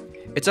daydreaming.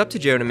 It's up to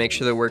Joe to make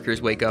sure the workers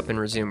wake up and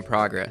resume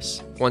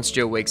progress. Once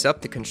Joe wakes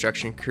up the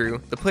construction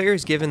crew, the player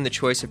is given the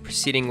choice of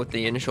proceeding with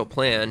the initial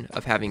plan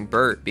of having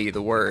Bert be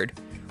the word,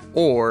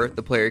 or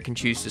the player can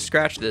choose to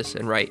scratch this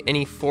and write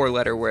any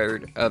 4-letter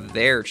word of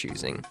their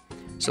choosing.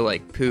 So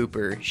like poop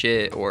or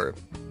shit or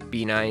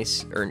be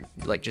nice or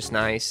like just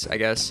nice, I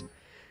guess.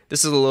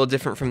 This is a little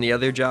different from the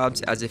other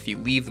jobs, as if you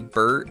leave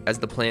Bert as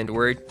the planned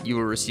word, you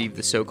will receive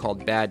the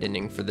so-called bad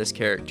ending for this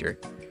character.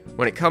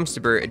 When it comes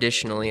to Bert,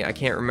 additionally, I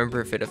can't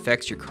remember if it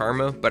affects your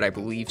karma, but I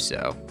believe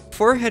so.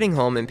 Before heading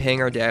home and paying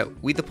our debt,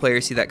 we the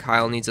player see that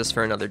Kyle needs us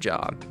for another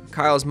job.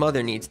 Kyle's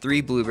mother needs 3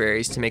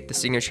 blueberries to make the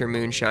signature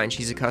moonshine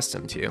she's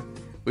accustomed to.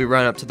 We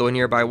run up to the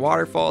nearby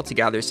waterfall to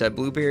gather said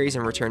blueberries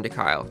and return to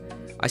Kyle.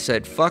 I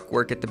said fuck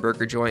work at the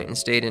burger joint and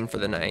stayed in for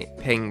the night,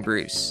 paying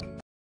Bruce.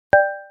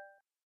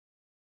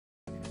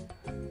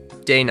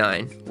 Day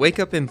 9. Wake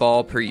up and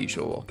ball per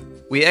usual.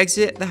 We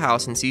exit the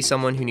house and see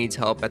someone who needs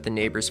help at the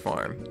neighbor's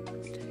farm.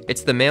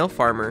 It's the male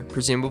farmer,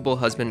 presumable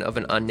husband of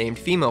an unnamed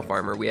female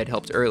farmer we had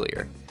helped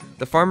earlier.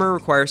 The farmer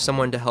requires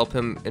someone to help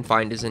him and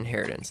find his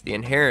inheritance. The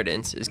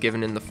inheritance is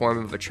given in the form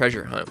of a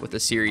treasure hunt with a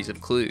series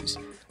of clues.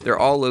 They're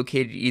all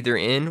located either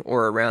in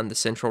or around the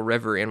central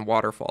river and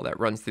waterfall that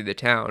runs through the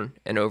town,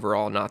 and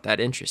overall not that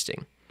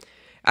interesting.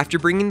 After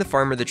bringing the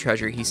farmer the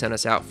treasure he sent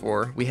us out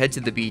for, we head to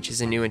the beach as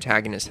a new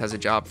antagonist has a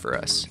job for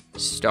us,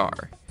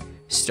 Star.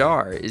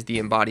 Star is the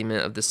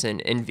embodiment of the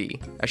sin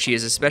envy, as she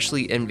is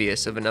especially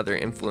envious of another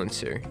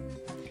influencer.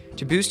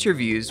 To boost her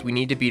views, we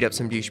need to beat up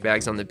some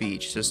douchebags on the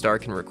beach so Star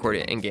can record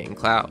it and gain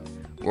clout.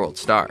 World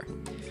Star.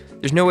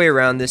 There's no way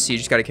around this, so you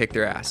just gotta kick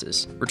their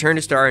asses. Return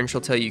to Star and she'll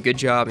tell you good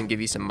job and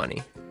give you some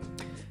money.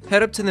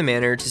 Head up to the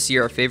manor to see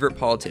our favorite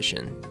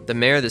politician. The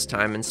mayor this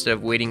time, instead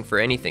of waiting for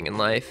anything in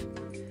life,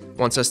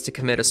 wants us to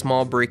commit a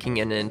small breaking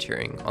and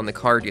entering on the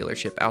car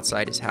dealership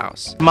outside his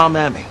house. My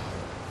mammy.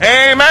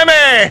 Hey,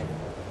 mammy!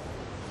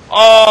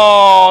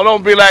 Oh,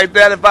 don't be like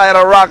that. If I had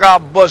a rock, I'll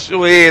bust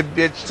your head,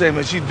 bitch. Say,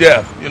 man, she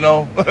deaf, you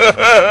know?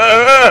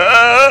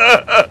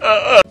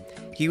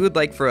 He would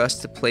like for us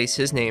to place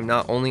his name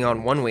not only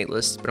on one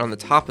waitlist, but on the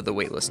top of the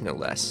waitlist no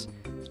less.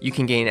 You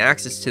can gain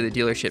access to the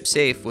dealership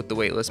safe with the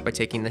waitlist by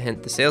taking the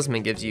hint the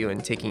salesman gives you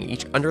and taking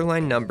each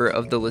underlined number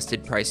of the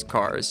listed priced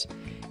cars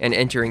and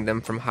entering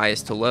them from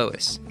highest to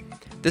lowest.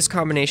 This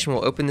combination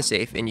will open the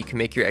safe and you can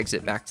make your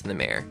exit back to the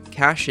mayor.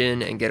 Cash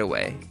in and get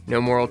away. No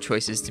moral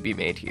choices to be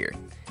made here.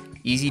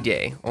 Easy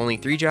day. Only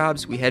 3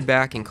 jobs, we head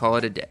back and call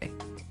it a day.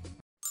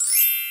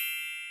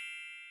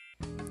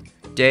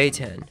 Day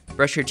 10.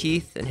 Brush your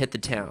teeth and hit the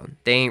town.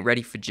 They ain't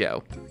ready for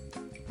Joe.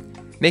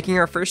 Making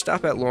our first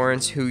stop at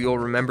Lawrence, who you'll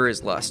remember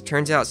as Lust.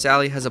 Turns out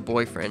Sally has a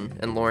boyfriend,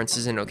 and Lawrence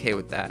isn't okay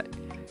with that.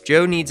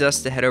 Joe needs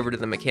us to head over to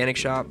the mechanic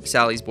shop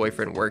Sally's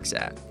boyfriend works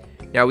at.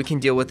 Now we can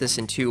deal with this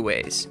in 2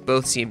 ways.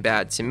 Both seem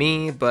bad to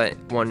me, but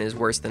one is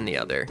worse than the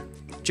other.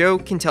 Joe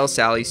can tell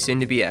Sally's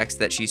soon-to-be ex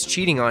that she's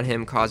cheating on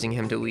him, causing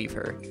him to leave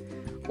her.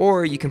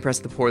 Or you can press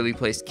the poorly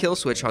placed kill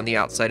switch on the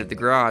outside of the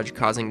garage,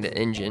 causing the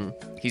engine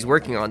he's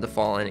working on to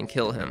fall in and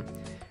kill him.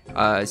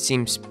 It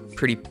seems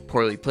pretty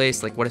poorly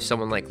placed. Like, what if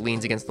someone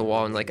leans against the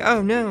wall and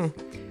oh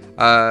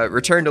no?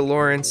 Return to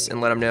Lawrence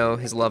and let him know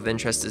his love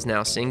interest is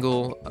now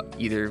single,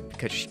 either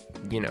because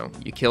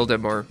you killed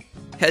him, or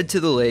head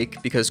to the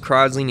lake because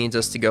Crosley needs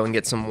us to go and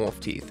get some wolf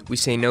teeth. We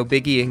say no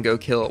biggie and go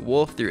kill a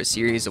wolf through a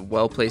series of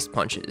well-placed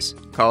punches.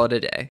 Call it a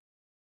day.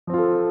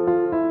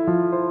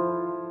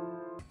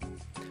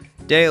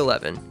 Day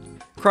 11.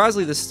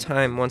 Crosley this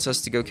time wants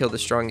us to go kill the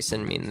strongest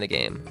enemy in the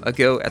game, a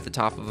goat at the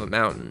top of a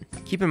mountain.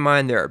 Keep in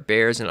mind there are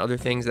bears and other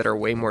things that are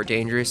way more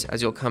dangerous,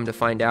 as you'll come to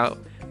find out,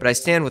 but I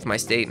stand with my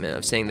statement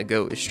of saying the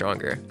goat is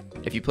stronger.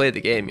 If you play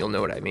the game, you'll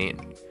know what I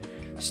mean.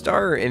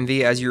 Star, or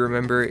Envy, as you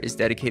remember, is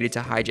dedicated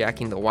to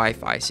hijacking the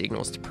Wi-Fi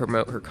signals to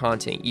promote her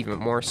content even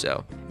more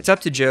so. It's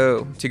up to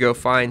Joe to go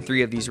find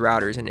 3 of these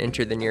routers and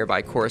enter the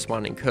nearby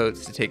corresponding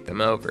codes to take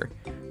them over.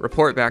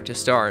 Report back to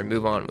Star and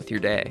move on with your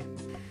day.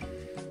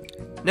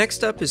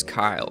 Next up is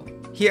Kyle.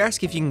 He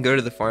asks if you can go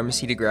to the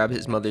pharmacy to grab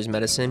his mother's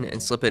medicine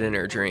and slip it in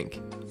her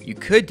drink. You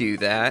could do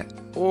that,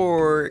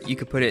 or you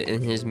could put it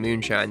in his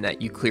moonshine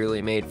that you clearly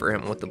made for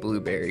him with the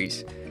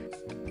blueberries.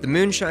 The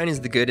moonshine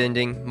is the good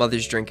ending,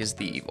 mother's drink is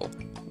the evil.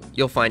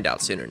 You'll find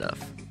out soon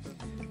enough.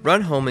 Run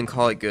home and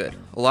call it good.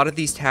 A lot of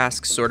these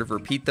tasks sort of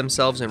repeat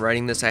themselves. In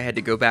writing this, I had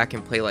to go back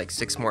and play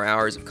 6 more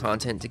hours of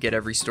content to get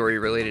every story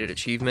related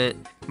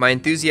achievement. My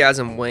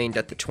enthusiasm waned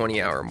at the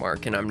 20-hour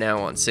mark and I'm now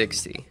on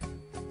 60.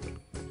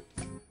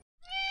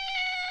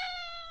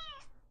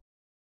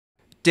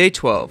 Day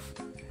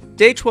 12.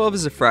 Day 12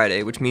 is a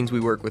Friday, which means we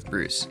work with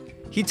Bruce.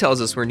 He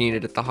tells us we're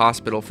needed at the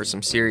hospital for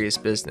some serious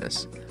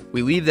business.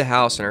 We leave the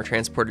house and are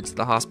transported to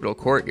the hospital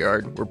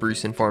courtyard, where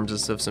Bruce informs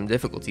us of some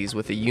difficulties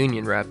with a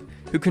union rep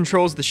who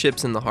controls the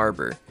ships in the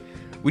harbor.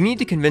 We need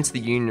to convince the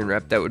union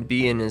rep that it would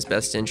be in his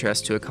best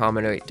interest to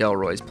accommodate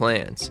Delroy's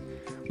plans.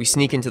 We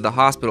sneak into the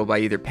hospital by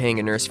either paying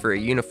a nurse for a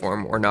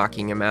uniform or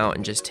knocking him out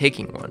and just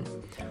taking one.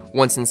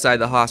 Once inside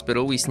the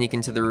hospital, we sneak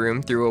into the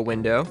room through a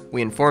window.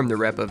 We inform the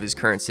rep of his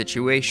current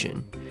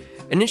situation.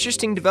 An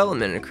interesting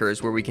development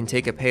occurs where we can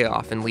take a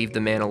payoff and leave the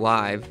man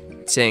alive,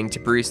 saying to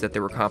Bruce that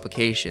there were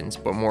complications,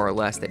 but more or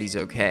less that he's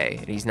okay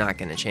and he's not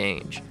going to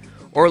change.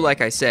 Or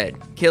like I said,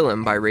 kill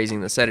him by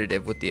raising the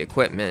sedative with the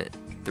equipment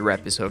the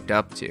rep is hooked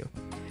up to.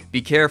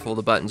 Be careful,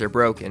 the buttons are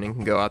broken and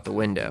can go out the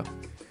window.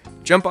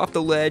 Jump off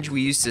the ledge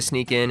we used to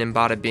sneak in, and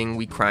bada bing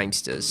we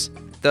crimestas.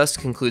 Thus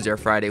concludes our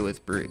Friday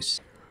with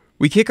Bruce.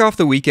 We kick off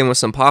the weekend with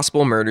some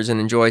possible murders and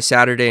enjoy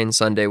Saturday and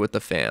Sunday with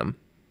the fam.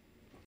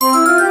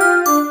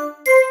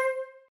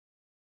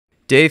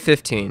 Day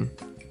 15.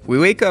 We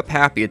wake up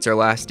happy it's our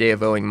last day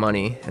of owing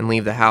money and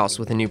leave the house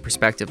with a new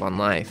perspective on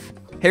life.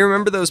 Hey,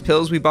 remember those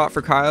pills we bought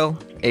for Kyle,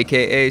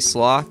 aka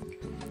Sloth?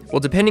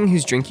 Well, depending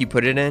whose drink you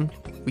put it in,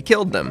 we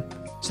killed them.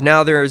 So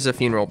now there is a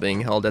funeral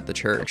being held at the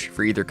church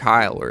for either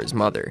Kyle or his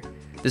mother.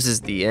 This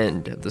is the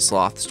end of the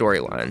Sloth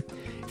storyline.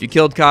 If you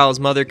killed Kyle's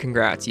mother,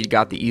 congrats, you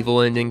got the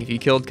evil ending. If you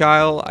killed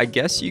Kyle, I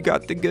guess you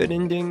got the good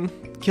ending.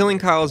 Killing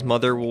Kyle's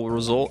mother will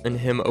result in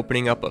him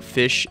opening up a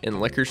fish and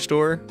liquor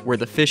store where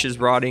the fish is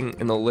rotting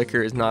and the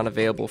liquor is not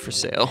available for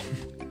sale.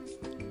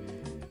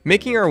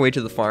 Making our way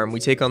to the farm, we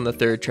take on the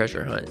third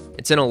treasure hunt.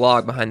 It's in a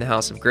log behind the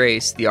House of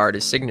Grace, the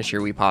artist's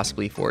signature we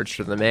possibly forged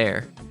for the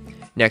mayor.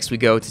 Next we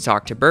go to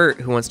talk to Bert,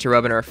 who wants to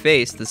rub in our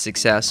face the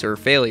success or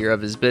failure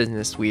of his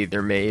business we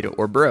either made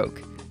or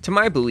broke. To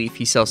my belief,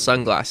 he sells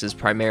sunglasses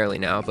primarily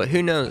now, but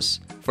who knows?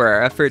 For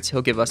our efforts,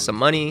 he'll give us some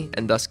money,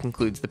 and thus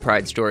concludes the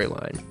Pride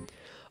storyline.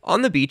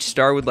 On the beach,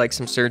 Star would like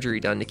some surgery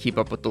done to keep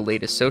up with the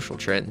latest social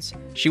trends.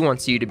 She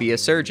wants you to be a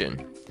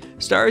surgeon.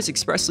 Star is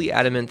expressly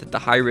adamant that the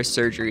high-risk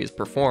surgery is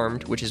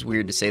performed, which is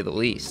weird to say the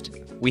least.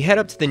 We head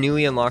up to the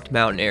newly unlocked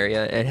mountain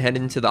area and head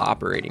into the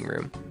operating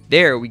room.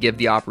 There, we give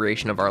the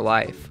operation of our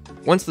life.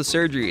 Once the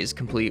surgery is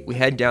complete, we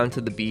head down to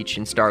the beach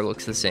and Star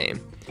looks the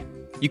same.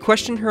 You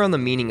question her on the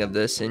meaning of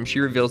this, and she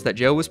reveals that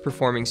Joe was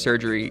performing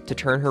surgery to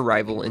turn her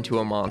rival into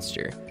a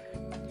monster.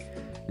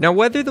 Now,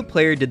 whether the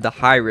player did the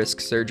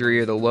high-risk surgery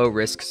or the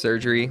low-risk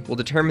surgery will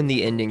determine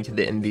the ending to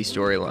the MV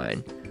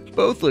storyline.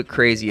 Both look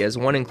crazy, as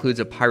one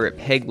includes a pirate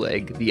peg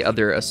leg, the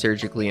other a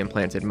surgically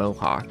implanted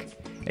mohawk.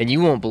 And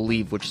you won't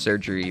believe which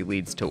surgery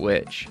leads to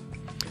which.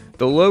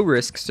 The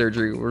low-risk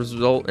surgery will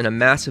result in a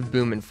massive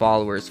boom in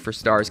followers for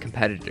Star's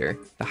competitor.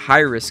 The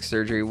high-risk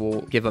surgery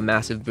will give a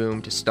massive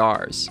boom to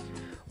Star's.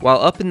 While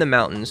up in the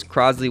mountains,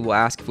 Crosley will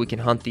ask if we can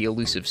hunt the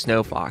elusive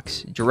snow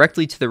fox.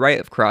 Directly to the right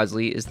of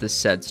Crosley is the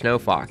said snow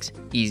fox.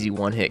 Easy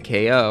one-hit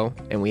KO,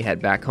 and we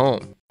head back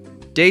home.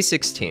 Day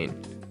 16.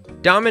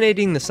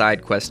 Dominating the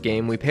side quest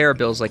game, we pay our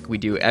bills like we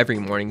do every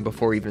morning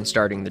before even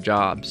starting the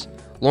jobs.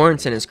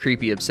 Lawrence and his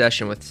creepy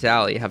obsession with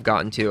Sally have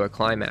gotten to a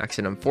climax,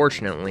 and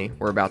unfortunately,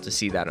 we're about to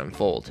see that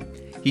unfold.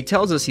 He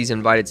tells us he's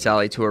invited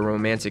Sally to a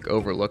romantic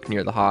overlook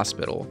near the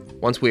hospital.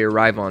 Once we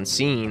arrive on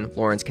scene,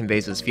 Lawrence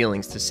conveys his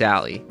feelings to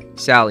Sally.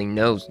 Sally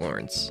knows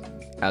Lawrence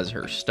as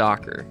her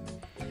stalker.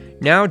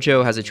 Now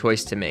Joe has a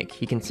choice to make.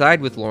 He can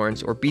side with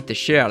Lawrence or beat the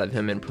shit out of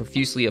him and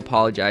profusely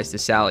apologize to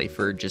Sally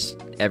for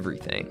just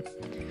everything.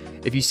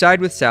 If you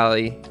side with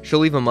Sally, she'll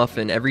leave a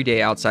muffin every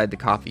day outside the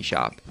coffee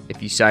shop.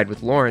 If you side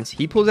with Lawrence,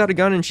 he pulls out a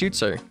gun and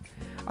shoots her.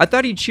 I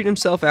thought he'd shoot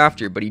himself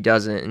after, but he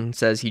doesn't and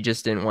says he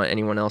just didn't want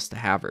anyone else to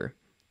have her.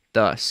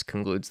 Thus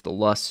concludes the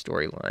Lust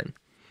storyline.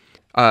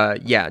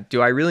 Yeah,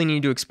 do I really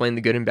need to explain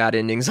the good and bad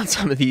endings on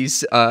some of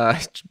these?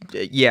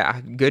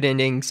 Yeah, good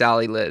ending,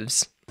 Sally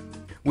lives.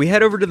 We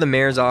head over to the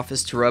mayor's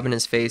office to rub in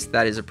his face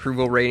that his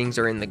approval ratings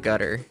are in the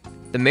gutter.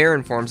 The mayor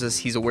informs us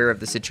he's aware of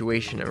the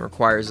situation and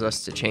requires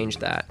us to change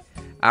that.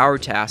 Our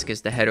task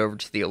is to head over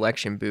to the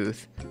election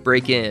booth,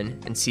 break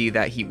in, and see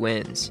that he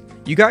wins.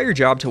 You got your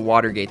job to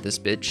Watergate this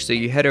bitch, so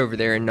you head over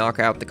there and knock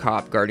out the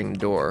cop guarding the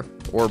door,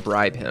 or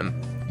bribe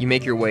him. You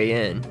make your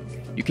way in.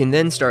 You can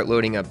then start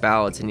loading up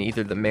ballots in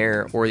either the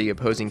mayor or the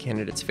opposing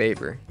candidate's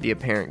favor, the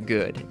apparent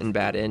good and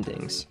bad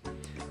endings.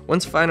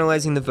 Once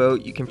finalizing the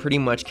vote, you can pretty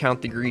much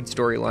count the greed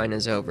storyline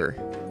as over.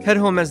 Head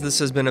home, as this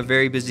has been a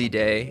very busy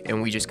day,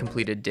 and we just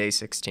completed day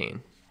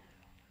 16.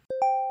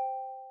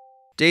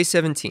 Day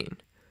 17.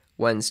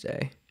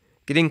 Wednesday.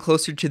 Getting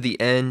closer to the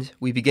end,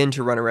 we begin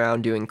to run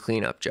around doing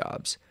cleanup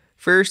jobs.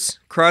 First,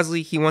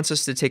 Crosley, he wants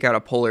us to take out a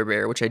polar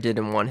bear, which I did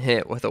in one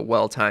hit with a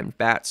well-timed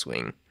bat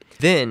swing.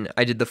 Then,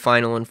 I did the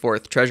final and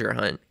fourth treasure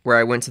hunt, where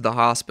I went to the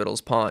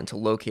hospital's pond to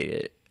locate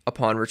it.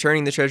 Upon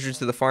returning the treasure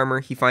to the farmer,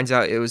 he finds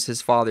out it was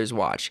his father's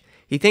watch.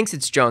 He thinks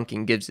it's junk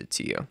and gives it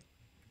to you.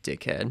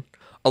 Dickhead.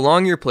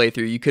 Along your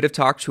playthrough, you could have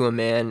talked to a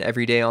man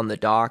every day on the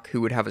dock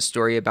who would have a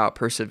story about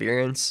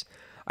perseverance.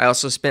 I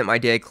also spent my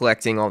day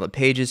collecting all the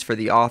pages for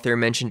the author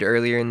mentioned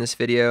earlier in this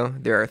video.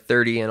 There are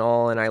 30 in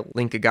all, and I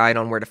link a guide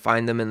on where to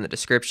find them in the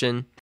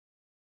description.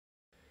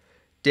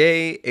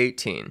 Day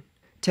 18.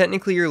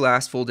 Technically your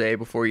last full day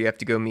before you have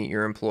to go meet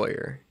your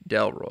employer,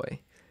 Delroy.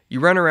 You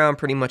run around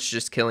pretty much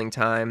just killing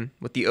time.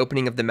 With the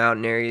opening of the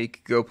mountain area, you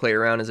could go play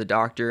around as a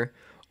doctor,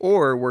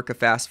 or work a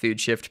fast food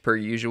shift per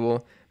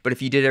usual, but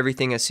if you did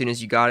everything as soon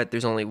as you got it,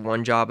 there's only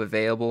one job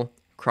available,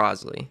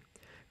 Crosley.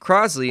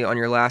 Crosley, on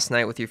your last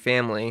night with your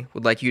family,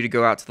 would like you to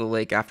go out to the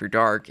lake after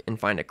dark and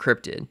find a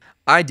cryptid.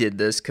 I did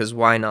this because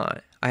why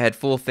not? I had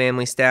full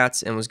family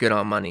stats and was good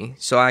on money,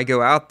 so I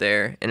go out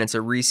there and it's a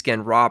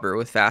reskinned robber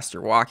with faster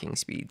walking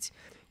speeds.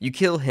 You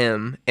kill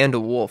him and a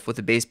wolf with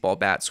a baseball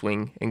bat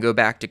swing and go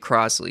back to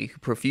Crosley, who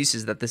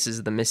profuses that this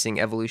is the missing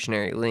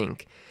evolutionary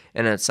link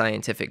and a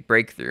scientific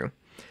breakthrough.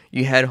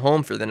 You head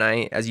home for the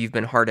night as you've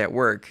been hard at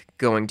work,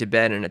 going to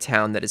bed in a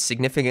town that is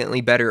significantly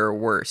better or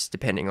worse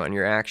depending on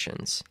your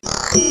actions.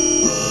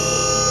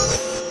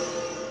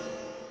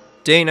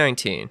 Day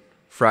 19,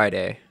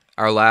 Friday,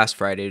 our last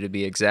Friday to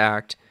be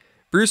exact.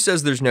 Bruce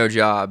says there's no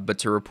job but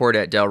to report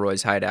at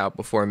Delroy's hideout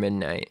before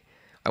midnight.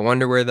 I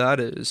wonder where that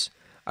is.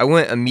 I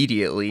went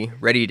immediately,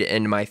 ready to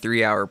end my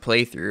 3-hour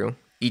playthrough.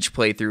 Each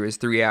playthrough is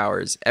 3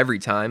 hours every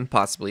time,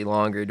 possibly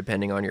longer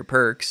depending on your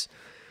perks.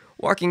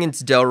 walking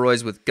into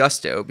Delroy's with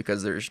gusto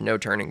because there's no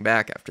turning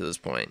back after this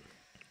point.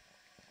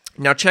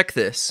 Now check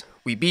this.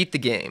 We beat the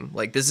game,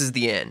 like this is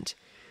the end.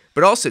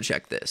 But also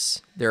check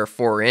this. There are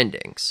 4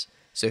 endings,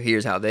 so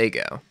here's how they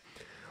go.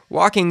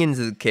 Walking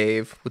into the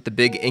cave, with the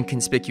big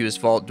inconspicuous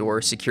vault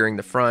door securing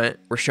the front,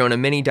 we're shown a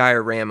mini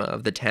diorama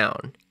of the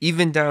town,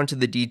 even down to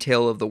the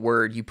detail of the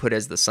word you put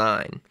as the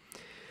sign.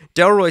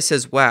 Delroy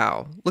says,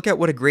 "Wow, look at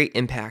what a great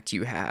impact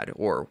you had,"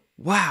 or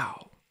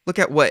 "Wow, look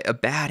at what a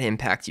bad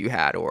impact you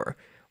had," or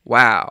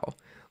 "Wow,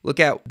 look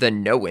at the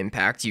no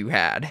impact you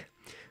had."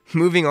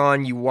 Moving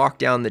on, you walk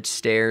down the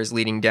stairs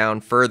leading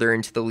down further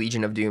into the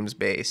Legion of Doom's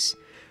base.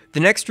 The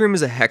next room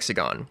is a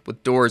hexagon,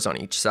 with doors on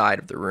each side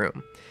of the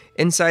room.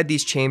 Inside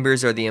these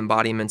chambers are the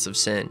embodiments of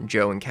sin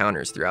Joe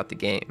encounters throughout the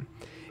game.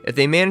 If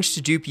they manage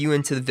to dupe you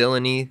into the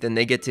villainy, then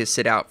they get to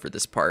sit out for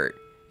this part.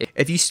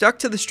 If you stuck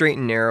to the straight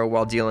and narrow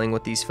while dealing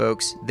with these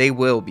folks, they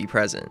will be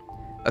present.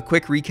 A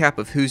quick recap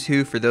of who's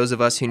who for those of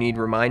us who need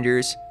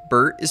reminders.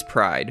 Bert is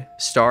pride,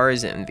 Star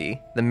is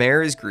envy, the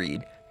mayor is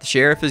greed, the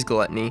sheriff is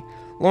gluttony,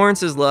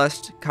 Lawrence is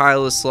lust,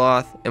 Kyle is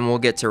sloth, and we'll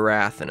get to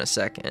wrath in a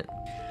second.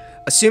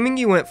 Assuming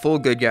you went full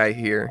good guy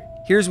here,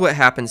 here's what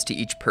happens to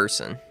each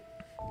person.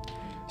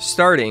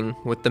 Starting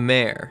with the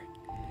mayor.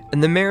 In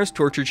the mayor's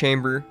torture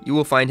chamber, you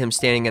will find him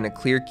standing in a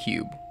clear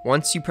cube.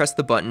 Once you press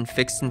the button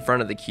fixed in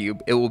front of the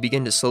cube, it will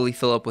begin to slowly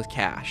fill up with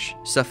cash,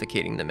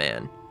 suffocating the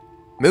man.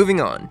 Moving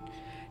on.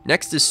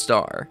 Next is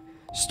Star.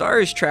 Star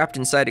is trapped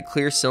inside a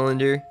clear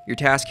cylinder. Your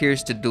task here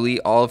is to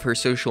delete all of her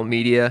social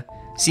media.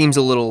 Seems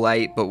a little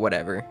light, but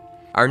whatever.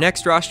 Our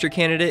next roster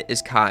candidate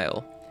is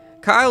Kyle.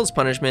 Kyle's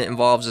punishment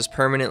involves us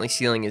permanently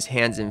sealing his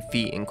hands and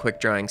feet in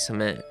quick-drying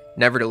cement,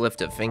 never to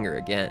lift a finger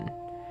again.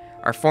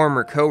 Our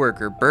former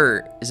coworker,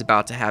 Bert, is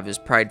about to have his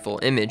prideful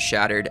image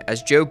shattered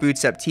as Joe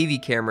boots up TV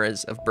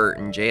cameras of Bert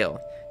in jail.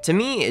 To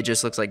me, it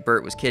just looks like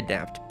Bert was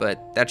kidnapped, but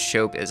that's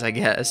showbiz, I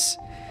guess.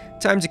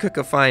 Time to cook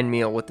a fine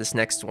meal with this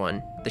next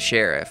one, the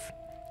sheriff.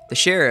 The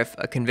sheriff,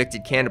 a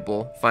convicted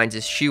cannibal, finds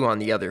his shoe on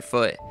the other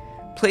foot.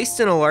 Placed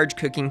in a large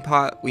cooking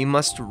pot, we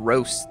must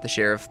roast the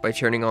sheriff by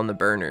turning on the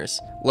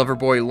burners.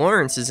 Loverboy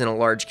Lawrence is in a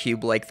large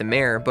cube like the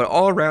mayor, but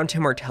all around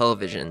him are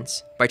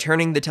televisions. By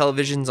turning the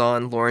televisions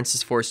on, Lawrence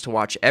is forced to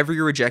watch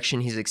every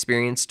rejection he's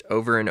experienced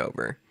over and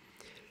over.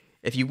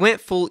 If you went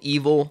full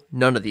evil,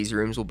 none of these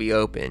rooms will be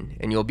open,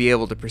 and you'll be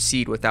able to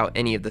proceed without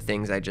any of the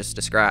things I just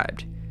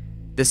described.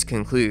 This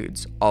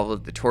concludes all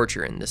of the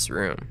torture in this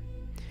room.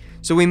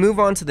 So we move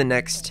on to the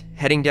next.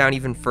 Heading down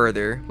even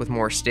further, with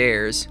more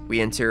stairs,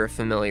 we enter a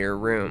familiar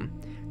room.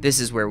 This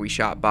is where we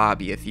shot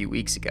Bobby a few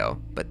weeks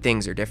ago, but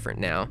things are different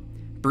now.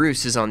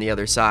 Bruce is on the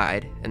other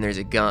side, and there's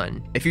a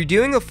gun. If you're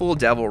doing a full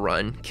devil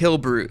run, kill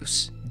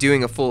Bruce.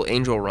 Doing a full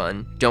angel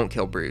run, don't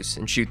kill Bruce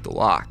and shoot the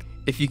lock.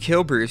 If you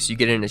kill Bruce, you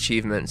get an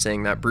achievement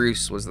saying that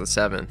Bruce was the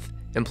 7th,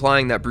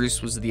 implying that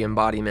Bruce was the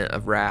embodiment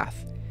of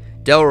wrath.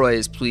 Delroy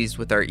is pleased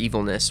with our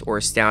evilness or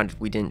astounded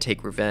we didn't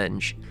take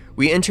revenge.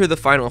 We enter the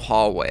final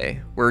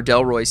hallway, where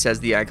Delroy says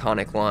the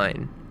iconic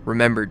line,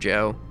 "Remember,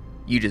 Joe,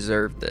 you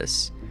deserve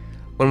this."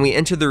 When we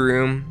enter the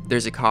room,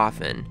 there's a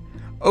coffin.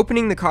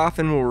 Opening the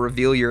coffin will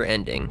reveal your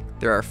ending.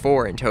 There are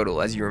 4 in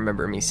total, as you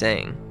remember me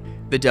saying.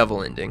 The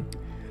devil ending.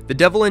 The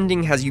devil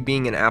ending has you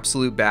being an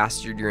absolute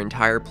bastard your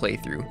entire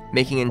playthrough,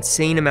 making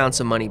insane amounts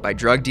of money by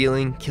drug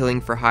dealing,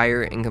 killing for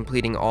hire, and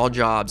completing all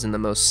jobs in the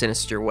most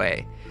sinister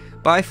way.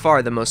 By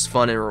far the most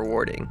fun and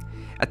rewarding.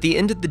 At the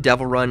end of the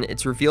devil run,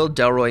 it's revealed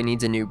Delroy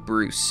needs a new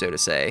Bruce, so to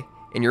say,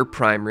 in your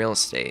prime real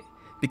estate.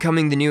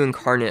 Becoming the new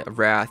incarnate of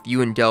wrath,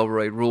 you and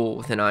Delroy rule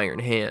with an iron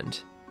hand.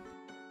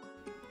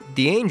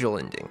 The angel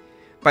ending.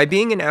 By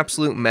being an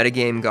absolute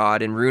metagame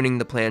god and ruining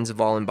the plans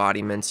of all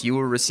embodiments, you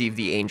will receive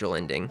the angel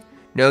ending.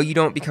 No, you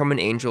don't become an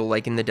angel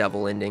like in the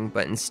devil ending,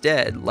 but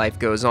instead, life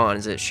goes on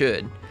as it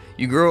should.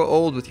 You grow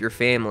old with your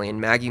family and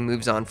Maggie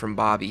moves on from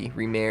Bobby,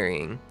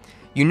 remarrying.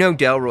 You know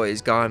Delroy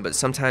is gone, but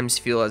sometimes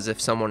feel as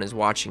if someone is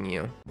watching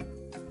you.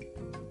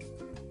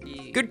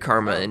 Good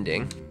karma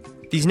ending.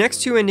 These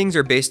next 2 endings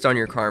are based on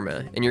your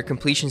karma and your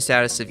completion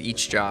status of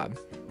each job.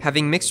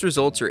 Having mixed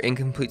results or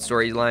incomplete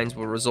storylines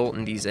will result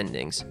in these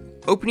endings.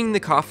 Opening the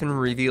coffin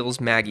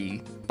reveals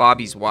Maggie,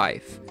 Bobby's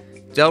wife.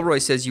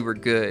 Delroy says you were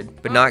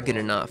good, but not good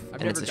enough,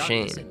 and it's a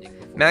shame.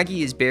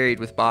 Maggie is buried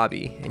with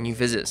Bobby, and you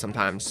visit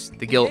sometimes.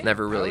 The guilt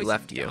never really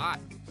left you.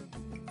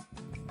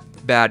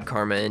 Bad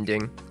karma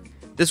ending.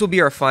 This will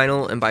be our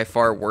final and by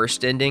far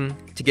worst ending.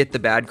 To get the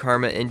bad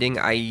karma ending,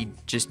 i.e.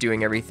 just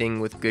doing everything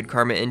with good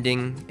karma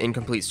ending,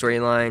 incomplete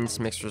storylines,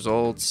 mixed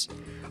results.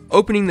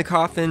 Opening the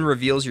coffin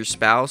reveals your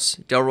spouse.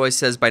 Delroy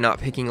says by not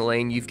picking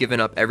Elaine, you've given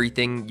up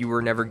everything. You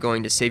were never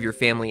going to save your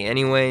family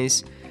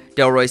anyways.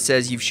 Delroy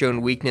says you've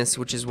shown weakness,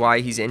 which is why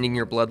he's ending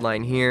your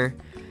bloodline here.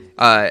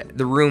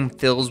 The room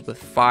fills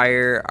with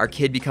fire. Our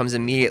kid becomes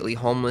immediately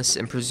homeless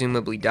and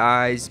presumably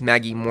dies.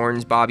 Maggie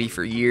mourns Bobby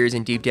for years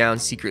and deep down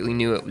secretly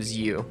knew it was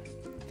you.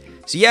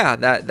 So yeah,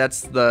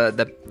 that's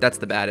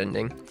the bad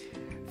ending.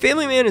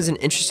 Family Man is an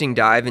interesting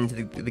dive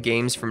into the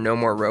games from No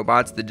More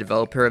Robots, the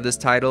developer of this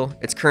title.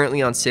 It's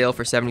currently on sale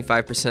for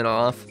 75%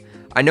 off.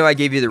 I know I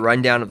gave you the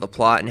rundown of the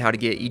plot and how to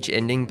get each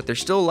ending, but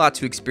there's still a lot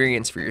to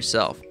experience for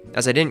yourself,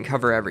 as I didn't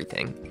cover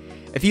everything.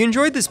 If you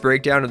enjoyed this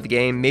breakdown of the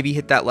game, maybe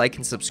hit that like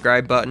and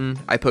subscribe button.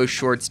 I post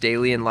shorts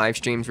daily and live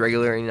streams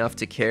regularly enough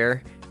to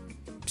care.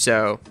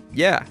 So,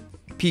 yeah,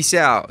 peace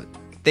out.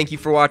 Thank you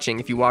for watching.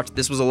 If you watched,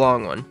 this was a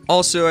long one.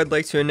 Also, I'd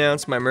like to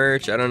announce my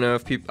merch. I don't know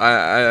if people,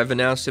 I've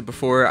announced it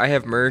before. I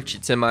have merch.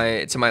 It's in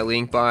my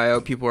link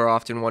bio. People are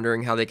often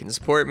wondering how they can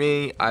support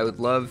me. I would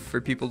love for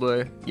people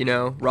to, you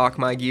know, rock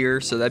my gear,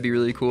 so that'd be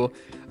really cool.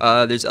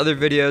 There's other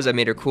videos. I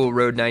made a cool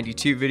Road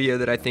 92 video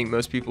that I think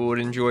most people would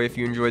enjoy if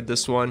you enjoyed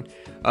this one.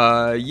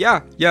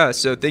 Yeah,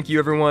 so thank you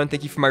everyone.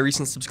 Thank you for my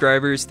recent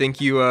subscribers. Thank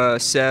you,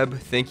 Seb.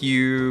 Thank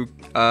you,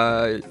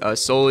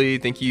 Soli.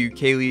 Thank you,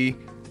 Kaylee,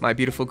 my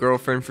beautiful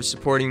girlfriend, for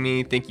supporting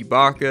me. Thank you,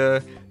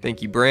 Baka.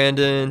 Thank you,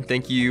 Brandon.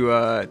 Thank you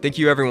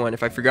everyone.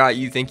 If I forgot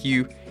you, thank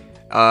you.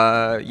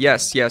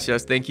 Yes.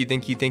 Thank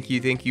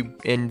you.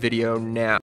 End video now.